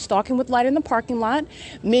positioning, stalking with light in the parking lot,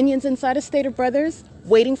 minions inside of State of Brothers,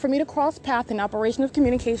 waiting for me to cross path in operation of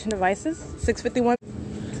communication devices, 651.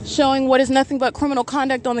 showing what is nothing but criminal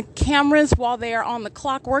conduct on the cameras while they are on the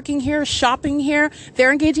clock working here, shopping here.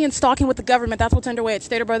 They're engaging in stalking with the government. That's what's underway at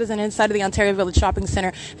Stater Brothers and inside of the Ontario Village Shopping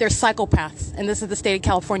Center. They're psychopaths, and this is the state of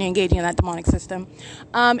California engaging in that demonic system.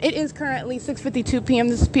 It is currently 6:52 p.m.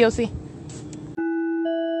 This is POC.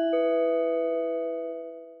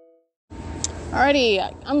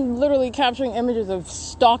 Alrighty, I'm literally capturing images of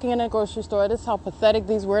stalking in a grocery store. This is how pathetic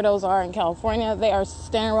these weirdos are in California. They are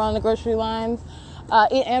standing around the grocery lines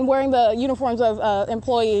and wearing the uniforms of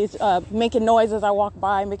employees, making noise as I walk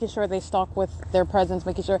by, making sure they stalk with their presence,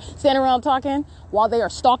 making sure, standing around talking while they are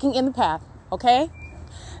stalking in the path, okay?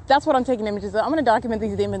 That's what I'm taking images of. I'm going to document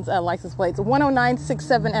these demons' license plates.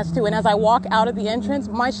 10967S2, and as I walk out of the entrance,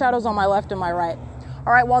 my shadow's on my left and my right.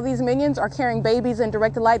 All right, while these minions are carrying babies in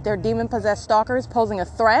directed light, they're demon-possessed stalkers posing a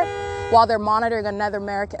threat while they're monitoring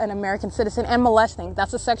an American citizen and molesting.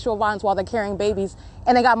 That's a sexual violence while they're carrying babies,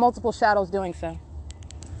 and they got multiple shadows doing so.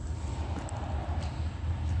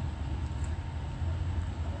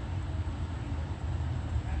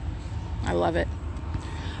 I love it.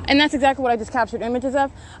 And that's exactly what I just captured images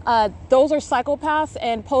of. Those are psychopaths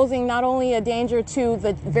and posing not only a danger to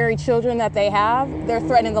the very children that they have, they're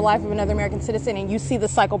threatening the life of another American citizen, and you see the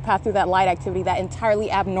psychopath through that light activity, that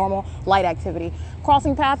entirely abnormal light activity.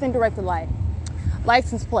 Crossing path in directed light.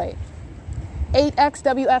 License plate.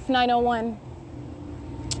 8XWF901.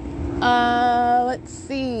 Let's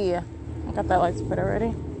see. I got that license plate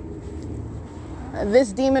already.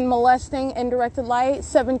 This demon molesting in directed light,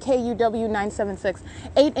 7KUW976,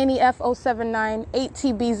 8NEF079,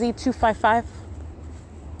 8TBZ255,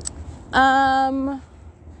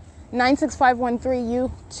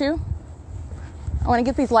 96513U2. I want to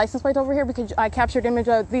get these license plates over here because I captured image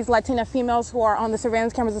of these Latina females who are on the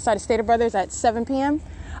surveillance cameras inside of Stater Brothers at 7 p.m.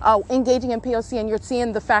 Engaging in POC, and you're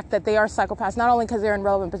seeing the fact that they are psychopaths, not only because they're in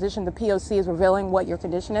relevant position, the POC is revealing what your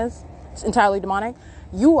condition is. It's entirely demonic.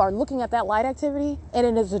 You are looking at that light activity, and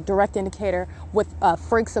it is a direct indicator with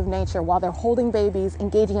freaks of nature while they're holding babies,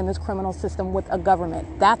 engaging in this criminal system with a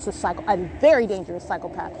government. That's a very dangerous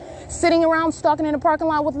psychopath. Sitting around stalking in a parking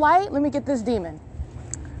lot with light, let me get this demon.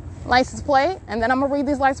 License plate, and then I'm going to read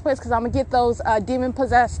these license plates because I'm going to get those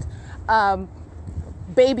demon-possessed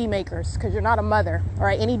baby makers, because you're not a mother. All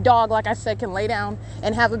right, any dog, like I said, can lay down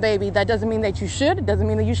and have a baby. That doesn't mean that you should. It doesn't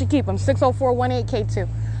mean that you should keep them. 60418K2.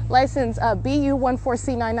 License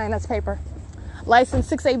BU14C99, that's paper. License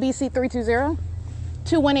 6ABC320,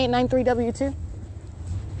 21893W2.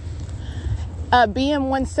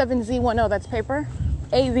 BM17Z10, that's paper.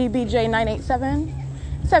 AVBJ987,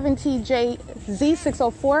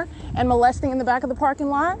 7TJZ604, and molesting in the back of the parking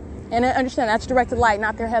lot. And understand, that's directed light,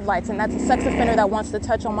 not their headlights. And that's a sex offender that wants to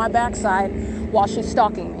touch on my backside while she's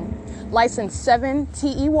stalking me. License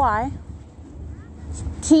 7TEY.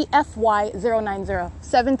 TFY090,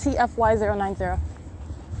 7TFY090,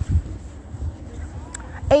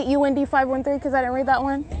 8UND513, because I didn't read that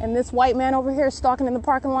one. And this white man over here stalking in the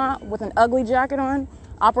parking lot with an ugly jacket on,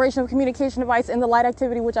 operation of communication device in the light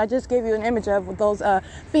activity, which I just gave you an image of with those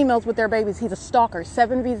females with their babies. He's a stalker.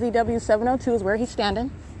 7VZW702 is where he's standing.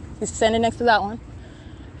 He's standing next to that one.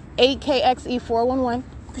 8KXE411,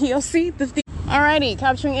 POC. Alrighty,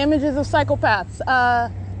 capturing images of psychopaths.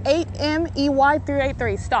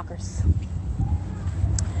 8MEY383, stalkers.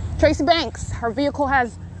 Tracy Banks, her vehicle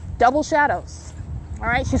has double shadows. All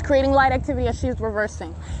right, she's creating light activity as she's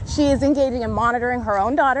reversing. She is engaging in monitoring her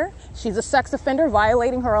own daughter. She's a sex offender,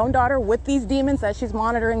 violating her own daughter with these demons that she's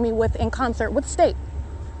monitoring me with in concert with state.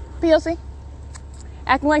 POC.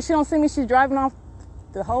 Acting like she don't see me, she's driving off.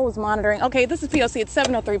 The hoe is monitoring. Okay, this is POC. It's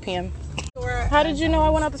 7:03 p.m. How did you know I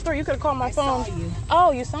went out the store? You could have called my phone. Saw you.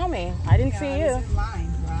 Oh, you saw me. I didn't see you. I was in line.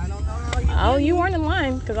 I don't know how you Oh, you weren't in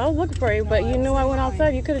line because I was looking for you, but you knew I went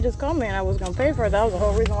outside. You could have just called me and I was going to pay for it. That was the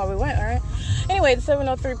whole reason why we went, all right? Anyway, it's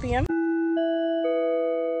 7:03 p.m.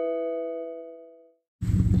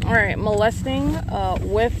 All right, molesting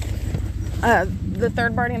with the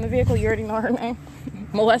third party in the vehicle. You already know her name.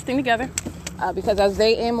 Molesting together. Because as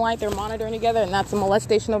they aim light, they're monitoring together, and that's a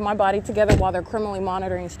molestation of my body together while they're criminally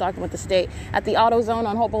monitoring and stalking with the state. At the Auto Zone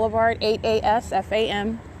on Hope Boulevard,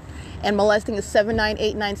 8ASFAM, and molesting is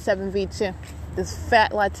 79897V2. This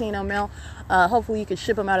fat Latino male. Hopefully you can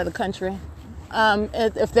ship them out of the country.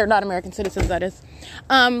 If they're not American citizens, that is.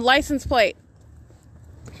 License plate.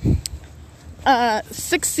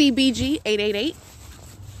 6CBG888.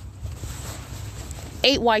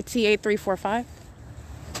 8YTA345.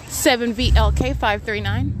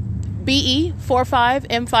 7VLK539,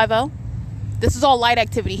 BE45M50. This is all light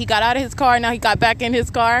activity. He got out of his car. Now he got back in his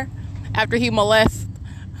car after he molests.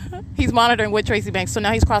 He's monitoring with Tracy Banks. So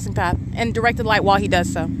now he's crossing path and directed light while he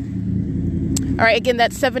does so. All All right, again,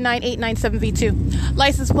 that's 79897V2.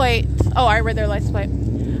 License plate. Oh, I read their license plate.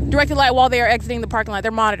 Directed light while they are exiting the parking lot.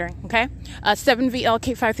 They're monitoring, okay?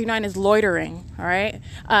 7VLK539 is loitering, all right?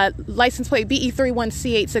 License plate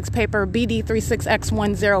BE31C86 paper,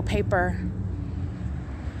 BD36X10 paper.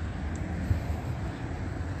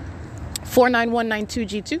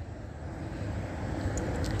 49192G2.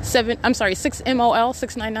 6MOL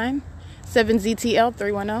 699. 7ZTL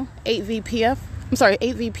 310.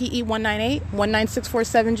 8VPE 198.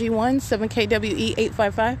 19647G1. 7KWE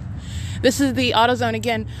 855. This is the AutoZone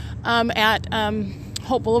again at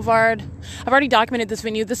Hope Boulevard. I've already documented this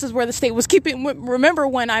venue. This is where the state was keeping. Remember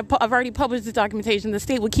when I've already published the documentation, the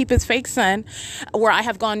state would keep its fake sun, where I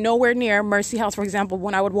have gone nowhere near Mercy House, for example.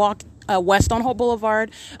 When I would walk west on Hope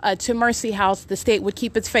Boulevard to Mercy House, the state would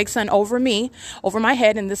keep its fake sun over me, over my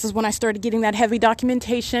head. And this is when I started getting that heavy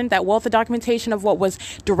documentation, that wealth of documentation of what was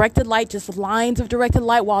directed light, just lines of directed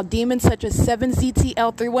light, while demons such as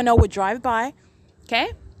 7ZTL 310 would drive by.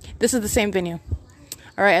 Okay? This is the same venue.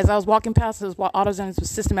 All right, as I was walking past, this AutoZone was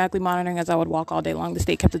systematically monitoring as I would walk all day long. The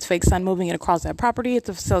state kept its fake sun moving it across that property. It's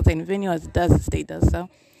a facilitating venue, as it does, the state does so.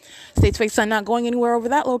 State's fake sun not going anywhere over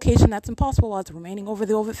that location. That's impossible while it's remaining over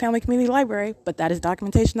the Ovid Family Community Library. But that is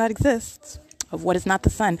documentation that exists of what is not the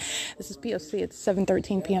sun. This is POC. It's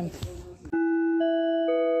 7:13 p.m.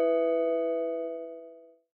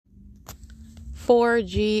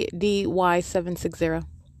 $4GDY760.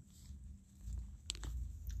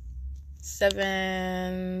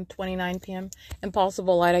 7:29 p.m.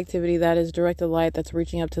 Impulsible light activity, that is directed light that's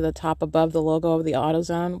reaching up to the top above the logo of the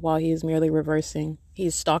AutoZone while he is merely reversing.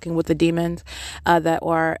 He's stalking with the demons that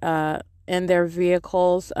are in their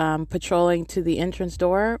vehicles, patrolling to the entrance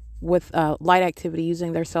door with light activity,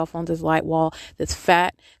 using their cell phones as light. While this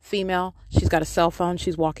fat female, she's got a cell phone.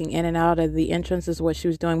 She's walking in and out of the entrance, is what she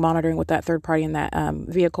was doing, monitoring with that third party in that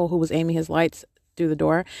vehicle who was aiming his lights through the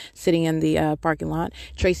door, sitting in the parking lot.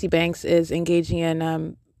 Tracy Banks is engaging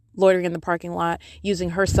in loitering in the parking lot, using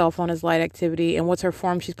her cell phone as light activity. And what's her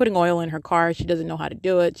form? She's putting oil in her car. She doesn't know how to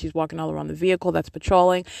do it. She's walking all around the vehicle that's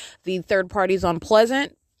patrolling. The third party's on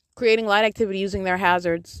Pleasant, creating light activity using their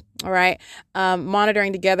hazards. All right,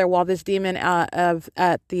 monitoring together while this demon at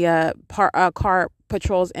the car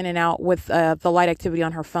patrols in and out with the light activity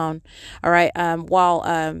on her phone. All right,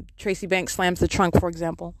 while Tracy Banks slams the trunk, for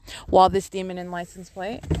example, while this demon in license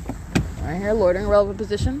plate right here, loitering relevant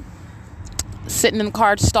position, sitting in the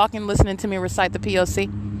car, stalking, listening to me recite the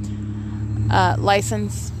POC.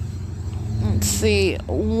 License. Let's see,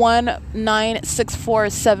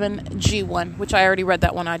 19647G1, which I already read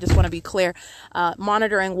that one. I just want to be clear.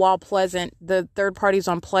 Monitoring while Pleasant, the third party's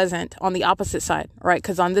on Pleasant on the opposite side, right?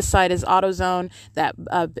 Because on this side is AutoZone.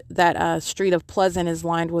 That street of Pleasant is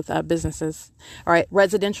lined with businesses. All right,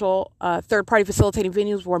 residential third party facilitating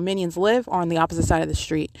venues where minions live are on the opposite side of the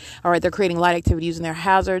street. All right, they're creating light activity using their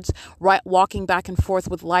hazards, right? Walking back and forth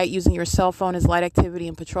with light, using your cell phone as light activity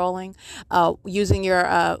and patrolling. Using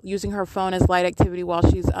her phone as light activity while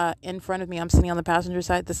she's in front of me. I'm sitting on the passenger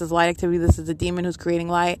side. This is light activity. This is a demon who's creating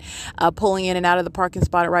light, pulling in and out of the parking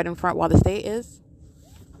spot right in front while the state is.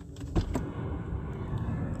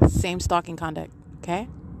 Same stalking conduct, okay?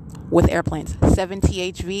 With airplanes.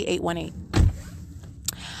 7THV 818.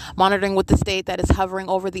 Monitoring with the state that is hovering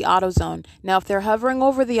over the AutoZone. Now, if they're hovering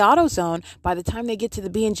over the AutoZone, by the time they get to the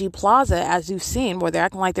B&G Plaza, as you've seen, where they're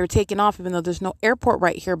acting like they're taking off, even though there's no airport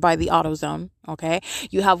right here by the AutoZone, okay?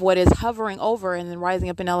 You have what is hovering over and then rising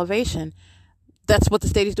up in elevation. That's what the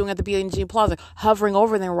state is doing at the B&G Plaza, hovering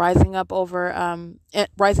over, then rising up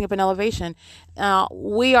in elevation.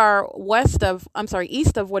 We are east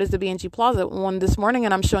of what is the B&G Plaza. One this morning,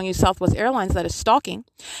 and I'm showing you Southwest Airlines that is stalking,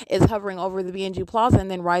 is hovering over the B&G Plaza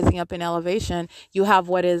and then rising up in elevation. You have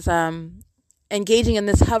what is engaging in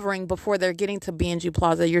this hovering before they're getting to B&G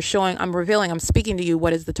Plaza. I'm speaking to you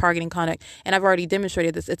what is the targeting conduct, and I've already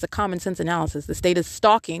demonstrated this. It's a common sense analysis. The state is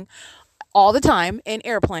stalking all the time in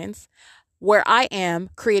airplanes, where I am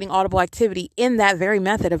creating audible activity in that very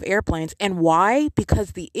method of airplanes. And why?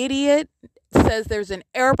 Because the idiot says there's an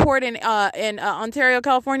airport in Ontario,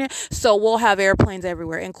 California, so we'll have airplanes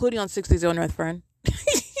everywhere, including on 60 North Fern.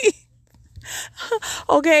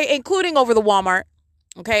 Okay, including over the Walmart.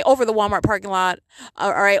 Okay, over the Walmart parking lot.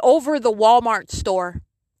 All right, over the Walmart store.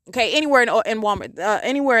 Okay, anywhere in Walmart,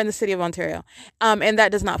 anywhere in the city of Ontario. And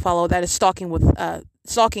that does not follow. That is stalking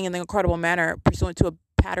in the incredible manner pursuant to a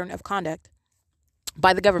pattern of conduct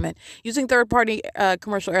by the government using third-party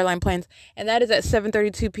commercial airline planes. And that is at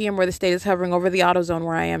 7:32 p.m. where the state is hovering over the AutoZone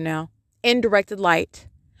where I am now in directed light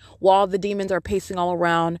while the demons are pacing all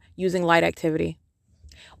around using light activity.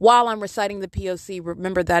 While I'm reciting the POC,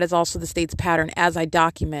 remember that is also the state's pattern as I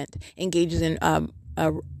document engaging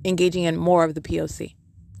in more of the POC.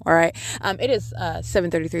 All right. It is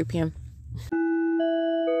 7:33 p.m.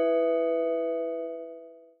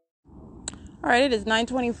 All right, it is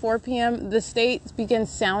 9:24 p.m. The state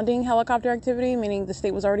begins sounding helicopter activity, meaning the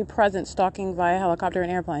state was already present stalking via helicopter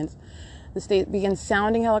and airplanes. The state begins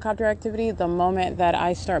sounding helicopter activity the moment that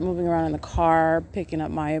I start moving around in the car, picking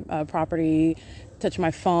up my property, touching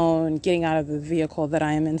my phone, getting out of the vehicle that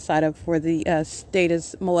I am inside of, where the state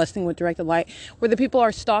is molesting with directed light, where the people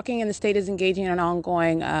are stalking and the state is engaging in an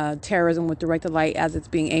ongoing terrorism with directed light as it's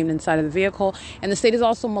being aimed inside of the vehicle. And the state is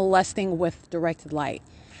also molesting with directed light.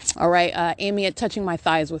 All right, aiming at touching my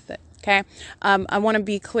thighs with it. Okay. I want to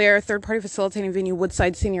be clear. Third-party facilitating venue,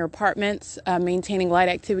 Woodside Senior Apartments, maintaining light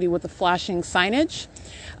activity with the flashing signage.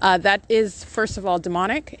 That is, first of all,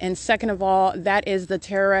 demonic. And second of all, that is the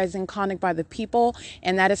terrorizing conduct by the people.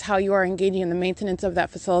 And that is how you are engaging in the maintenance of that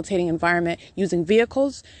facilitating environment using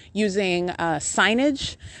vehicles, using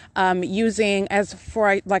signage, using,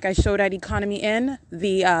 like I showed at Economy Inn,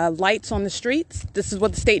 the lights on the streets. This is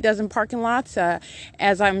what the state does in parking lots.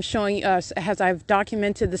 As I'm showing, as I've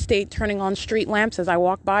documented the state turning on street lamps as I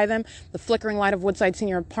walk by them. The flickering light of Woodside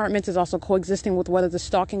Senior Apartments is also coexisting with whether the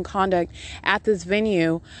stalking conduct at this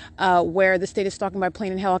venue where the state is stalking by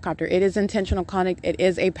plane and helicopter. It is intentional conduct. It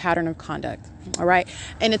is a pattern of conduct. All right.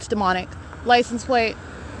 And it's demonic. License plate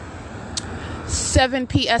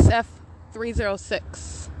 7PSF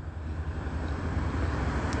 306.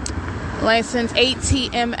 License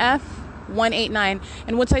 8TMF 189.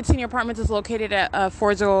 And Woodside Senior Apartments is located at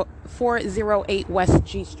 408 West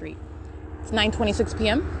G Street. It's 9:26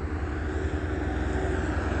 p.m.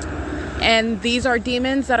 And these are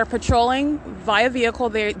demons that are patrolling via vehicle.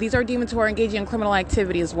 These are demons who are engaging in criminal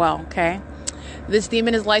activity as well, okay? This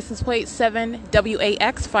demon is license plate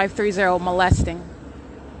 7WAX530, molesting.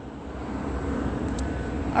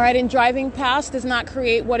 All right, and driving past does not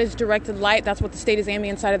create what is directed light. That's what the state is aiming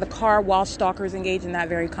inside of the car while stalkers engage in that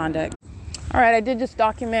very conduct. All right, I did just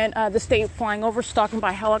document the state flying over, stalking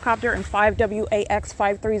by helicopter, and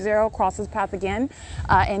 5WAX530 crosses path again.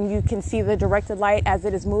 And you can see the directed light as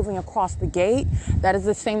it is moving across the gate. That is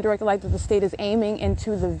the same directed light that the state is aiming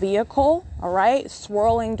into the vehicle, all right?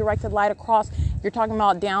 Swirling directed light across. You're talking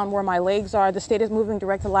about down where my legs are. The state is moving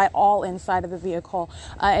directed light all inside of the vehicle.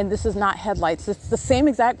 And this is not headlights. It's the same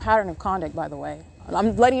exact pattern of conduct, by the way.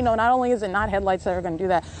 I'm letting you know, not only is it not headlights that are going to do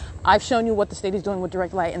that, I've shown you what the state is doing with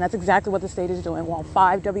direct light, and that's exactly what the state is doing. Well,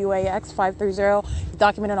 5WAX530,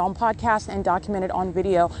 documented on podcast and documented on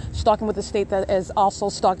video, stalking with the state that is also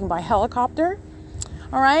stalking by helicopter.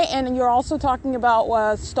 All right, and you're also talking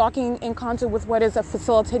about stalking in concert with what is a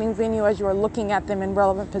facilitating venue as you are looking at them in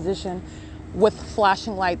relevant position with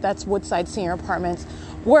flashing light. That's Woodside Senior Apartments,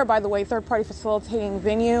 where, by the way, third-party facilitating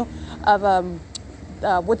venue of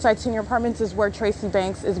Woodside Senior Apartments is where Tracy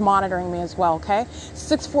Banks is monitoring me as well, okay?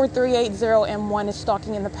 64380M1 is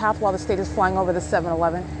stalking in the path while the state is flying over the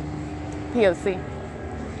 7-Eleven POC.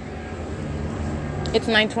 It's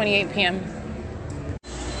 9:28 p.m.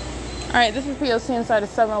 All right, this is POC inside a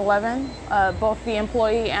 7-Eleven. Both the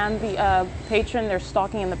employee and the patron, they're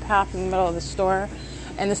stalking in the path in the middle of the store,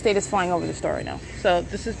 and the state is flying over the store right now. So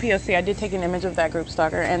this is POC. I did take an image of that group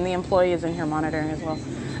stalker, and the employee is in here monitoring as well.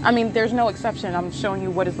 I mean, there's no exception. I'm showing you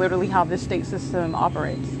what is literally how this state system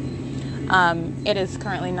operates. It is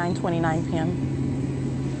currently 9:29 p.m.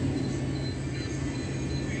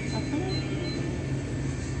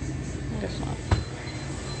 Guess not.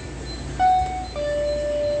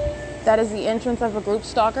 That is the entrance of a group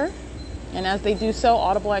stalker. And as they do so,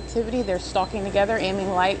 audible activity, they're stalking together, aiming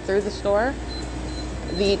light through the store.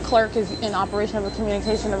 The clerk is in operation of a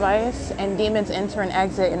communication device, and demons enter and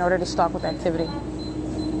exit in order to stalk with activity.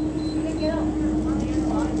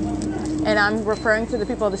 And I'm referring to the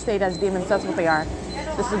people of the state as demons. That's what they are.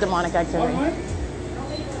 This is demonic activity.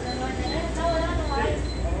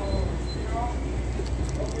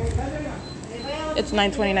 It's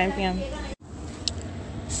 9:29 p.m.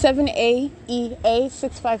 7AEA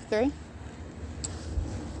 653.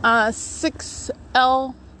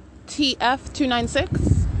 6LTF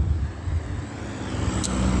 296.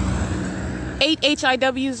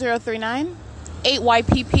 8HIW 039.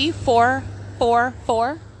 8YPP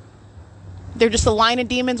 444. They're just a line of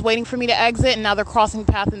demons waiting for me to exit, and now they're crossing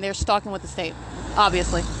path and they're stalking with the state,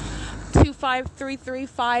 obviously.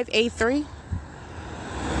 25335A3.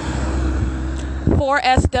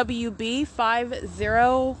 4SWB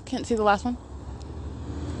 50. Can't see the last one.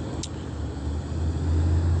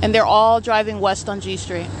 And they're all driving west on G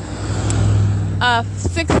Street.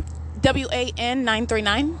 6WAN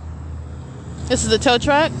 939. This is the tow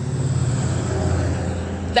truck.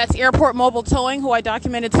 That's Airport Mobile Towing, who I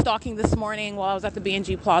documented stalking this morning while I was at the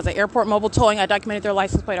B&G Plaza. Airport Mobile Towing, I documented their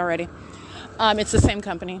license plate already. It's the same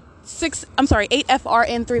company.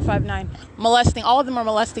 8FRN359. Molesting. All of them are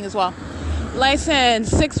molesting as well.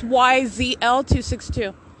 License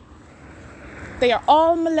 6YZL262. They are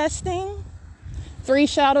all molesting. 3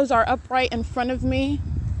 shadows are upright in front of me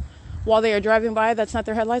while they are driving by. That's not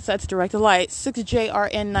their headlights. That's directed light.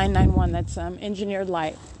 6JRN991. That's engineered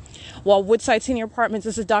light. While Woodside Senior Apartments,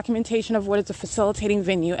 this is documentation of what is a facilitating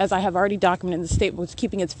venue. As I have already documented, the state was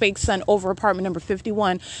keeping its fake sun over apartment number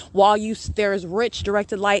 51 while there is rich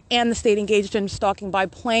directed light, and the state engaged in stalking by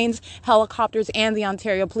planes, helicopters, and the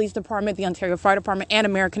Ontario Police Department, the Ontario Fire Department, and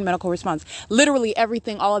American Medical Response. Literally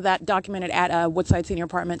everything, all of that documented at Woodside Senior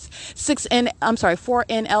Apartments.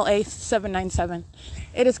 4NLA 797.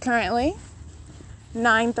 It is currently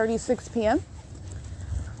 9:36 p.m.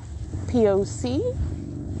 POC.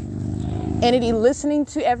 Entity listening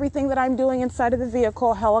to everything that I'm doing inside of the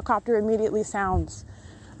vehicle. Helicopter immediately sounds.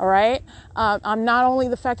 All right. I'm not only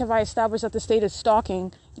the fact have I established that the state is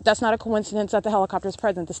stalking. That's not a coincidence that the helicopter is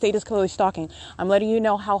present. The state is clearly stalking. I'm letting you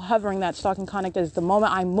know how hovering that stalking conduct is. The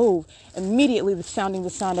moment I move, immediately the sound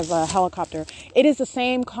of a helicopter. It is the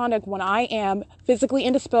same conduct when I am physically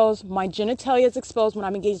indisposed, my genitalia is exposed, when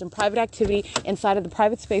I'm engaged in private activity inside of the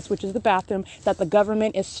private space, which is the bathroom, that the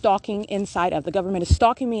government is stalking inside of. The government is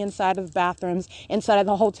stalking me inside of bathrooms, inside of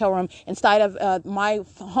the hotel room, inside of my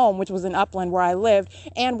home, which was in Upland where I lived,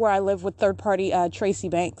 and where I live with third-party Tracy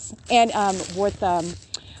Banks, and with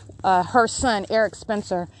her son, Eric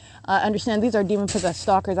Spencer. Understand, these are demon-possessed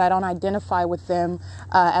stalkers. I don't identify with them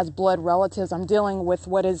as blood relatives. I'm dealing with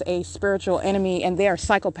what is a spiritual enemy, and they are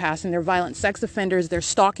psychopaths, and they're violent sex offenders. They're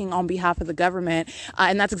stalking on behalf of the government,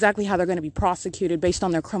 and that's exactly how they're going to be prosecuted based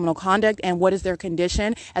on their criminal conduct and what is their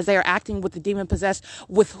condition, as they are acting with the demon-possessed,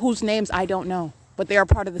 with whose names I don't know. But they are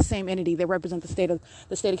part of the same entity. They represent the state of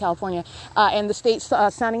California, and the state's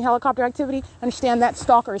sounding helicopter activity. Understand that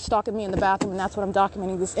stalker is stalking me in the bathroom, and that's what I'm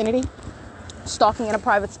documenting. This entity stalking in a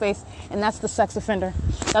private space, and that's the sex offender.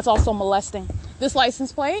 That's also molesting. This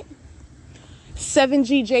license plate,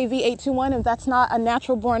 7GJV821. If that's not a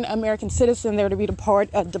natural-born American citizen, they're to be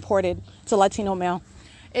deported to Latino male.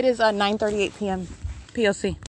 It is 9:38 p.m. POC.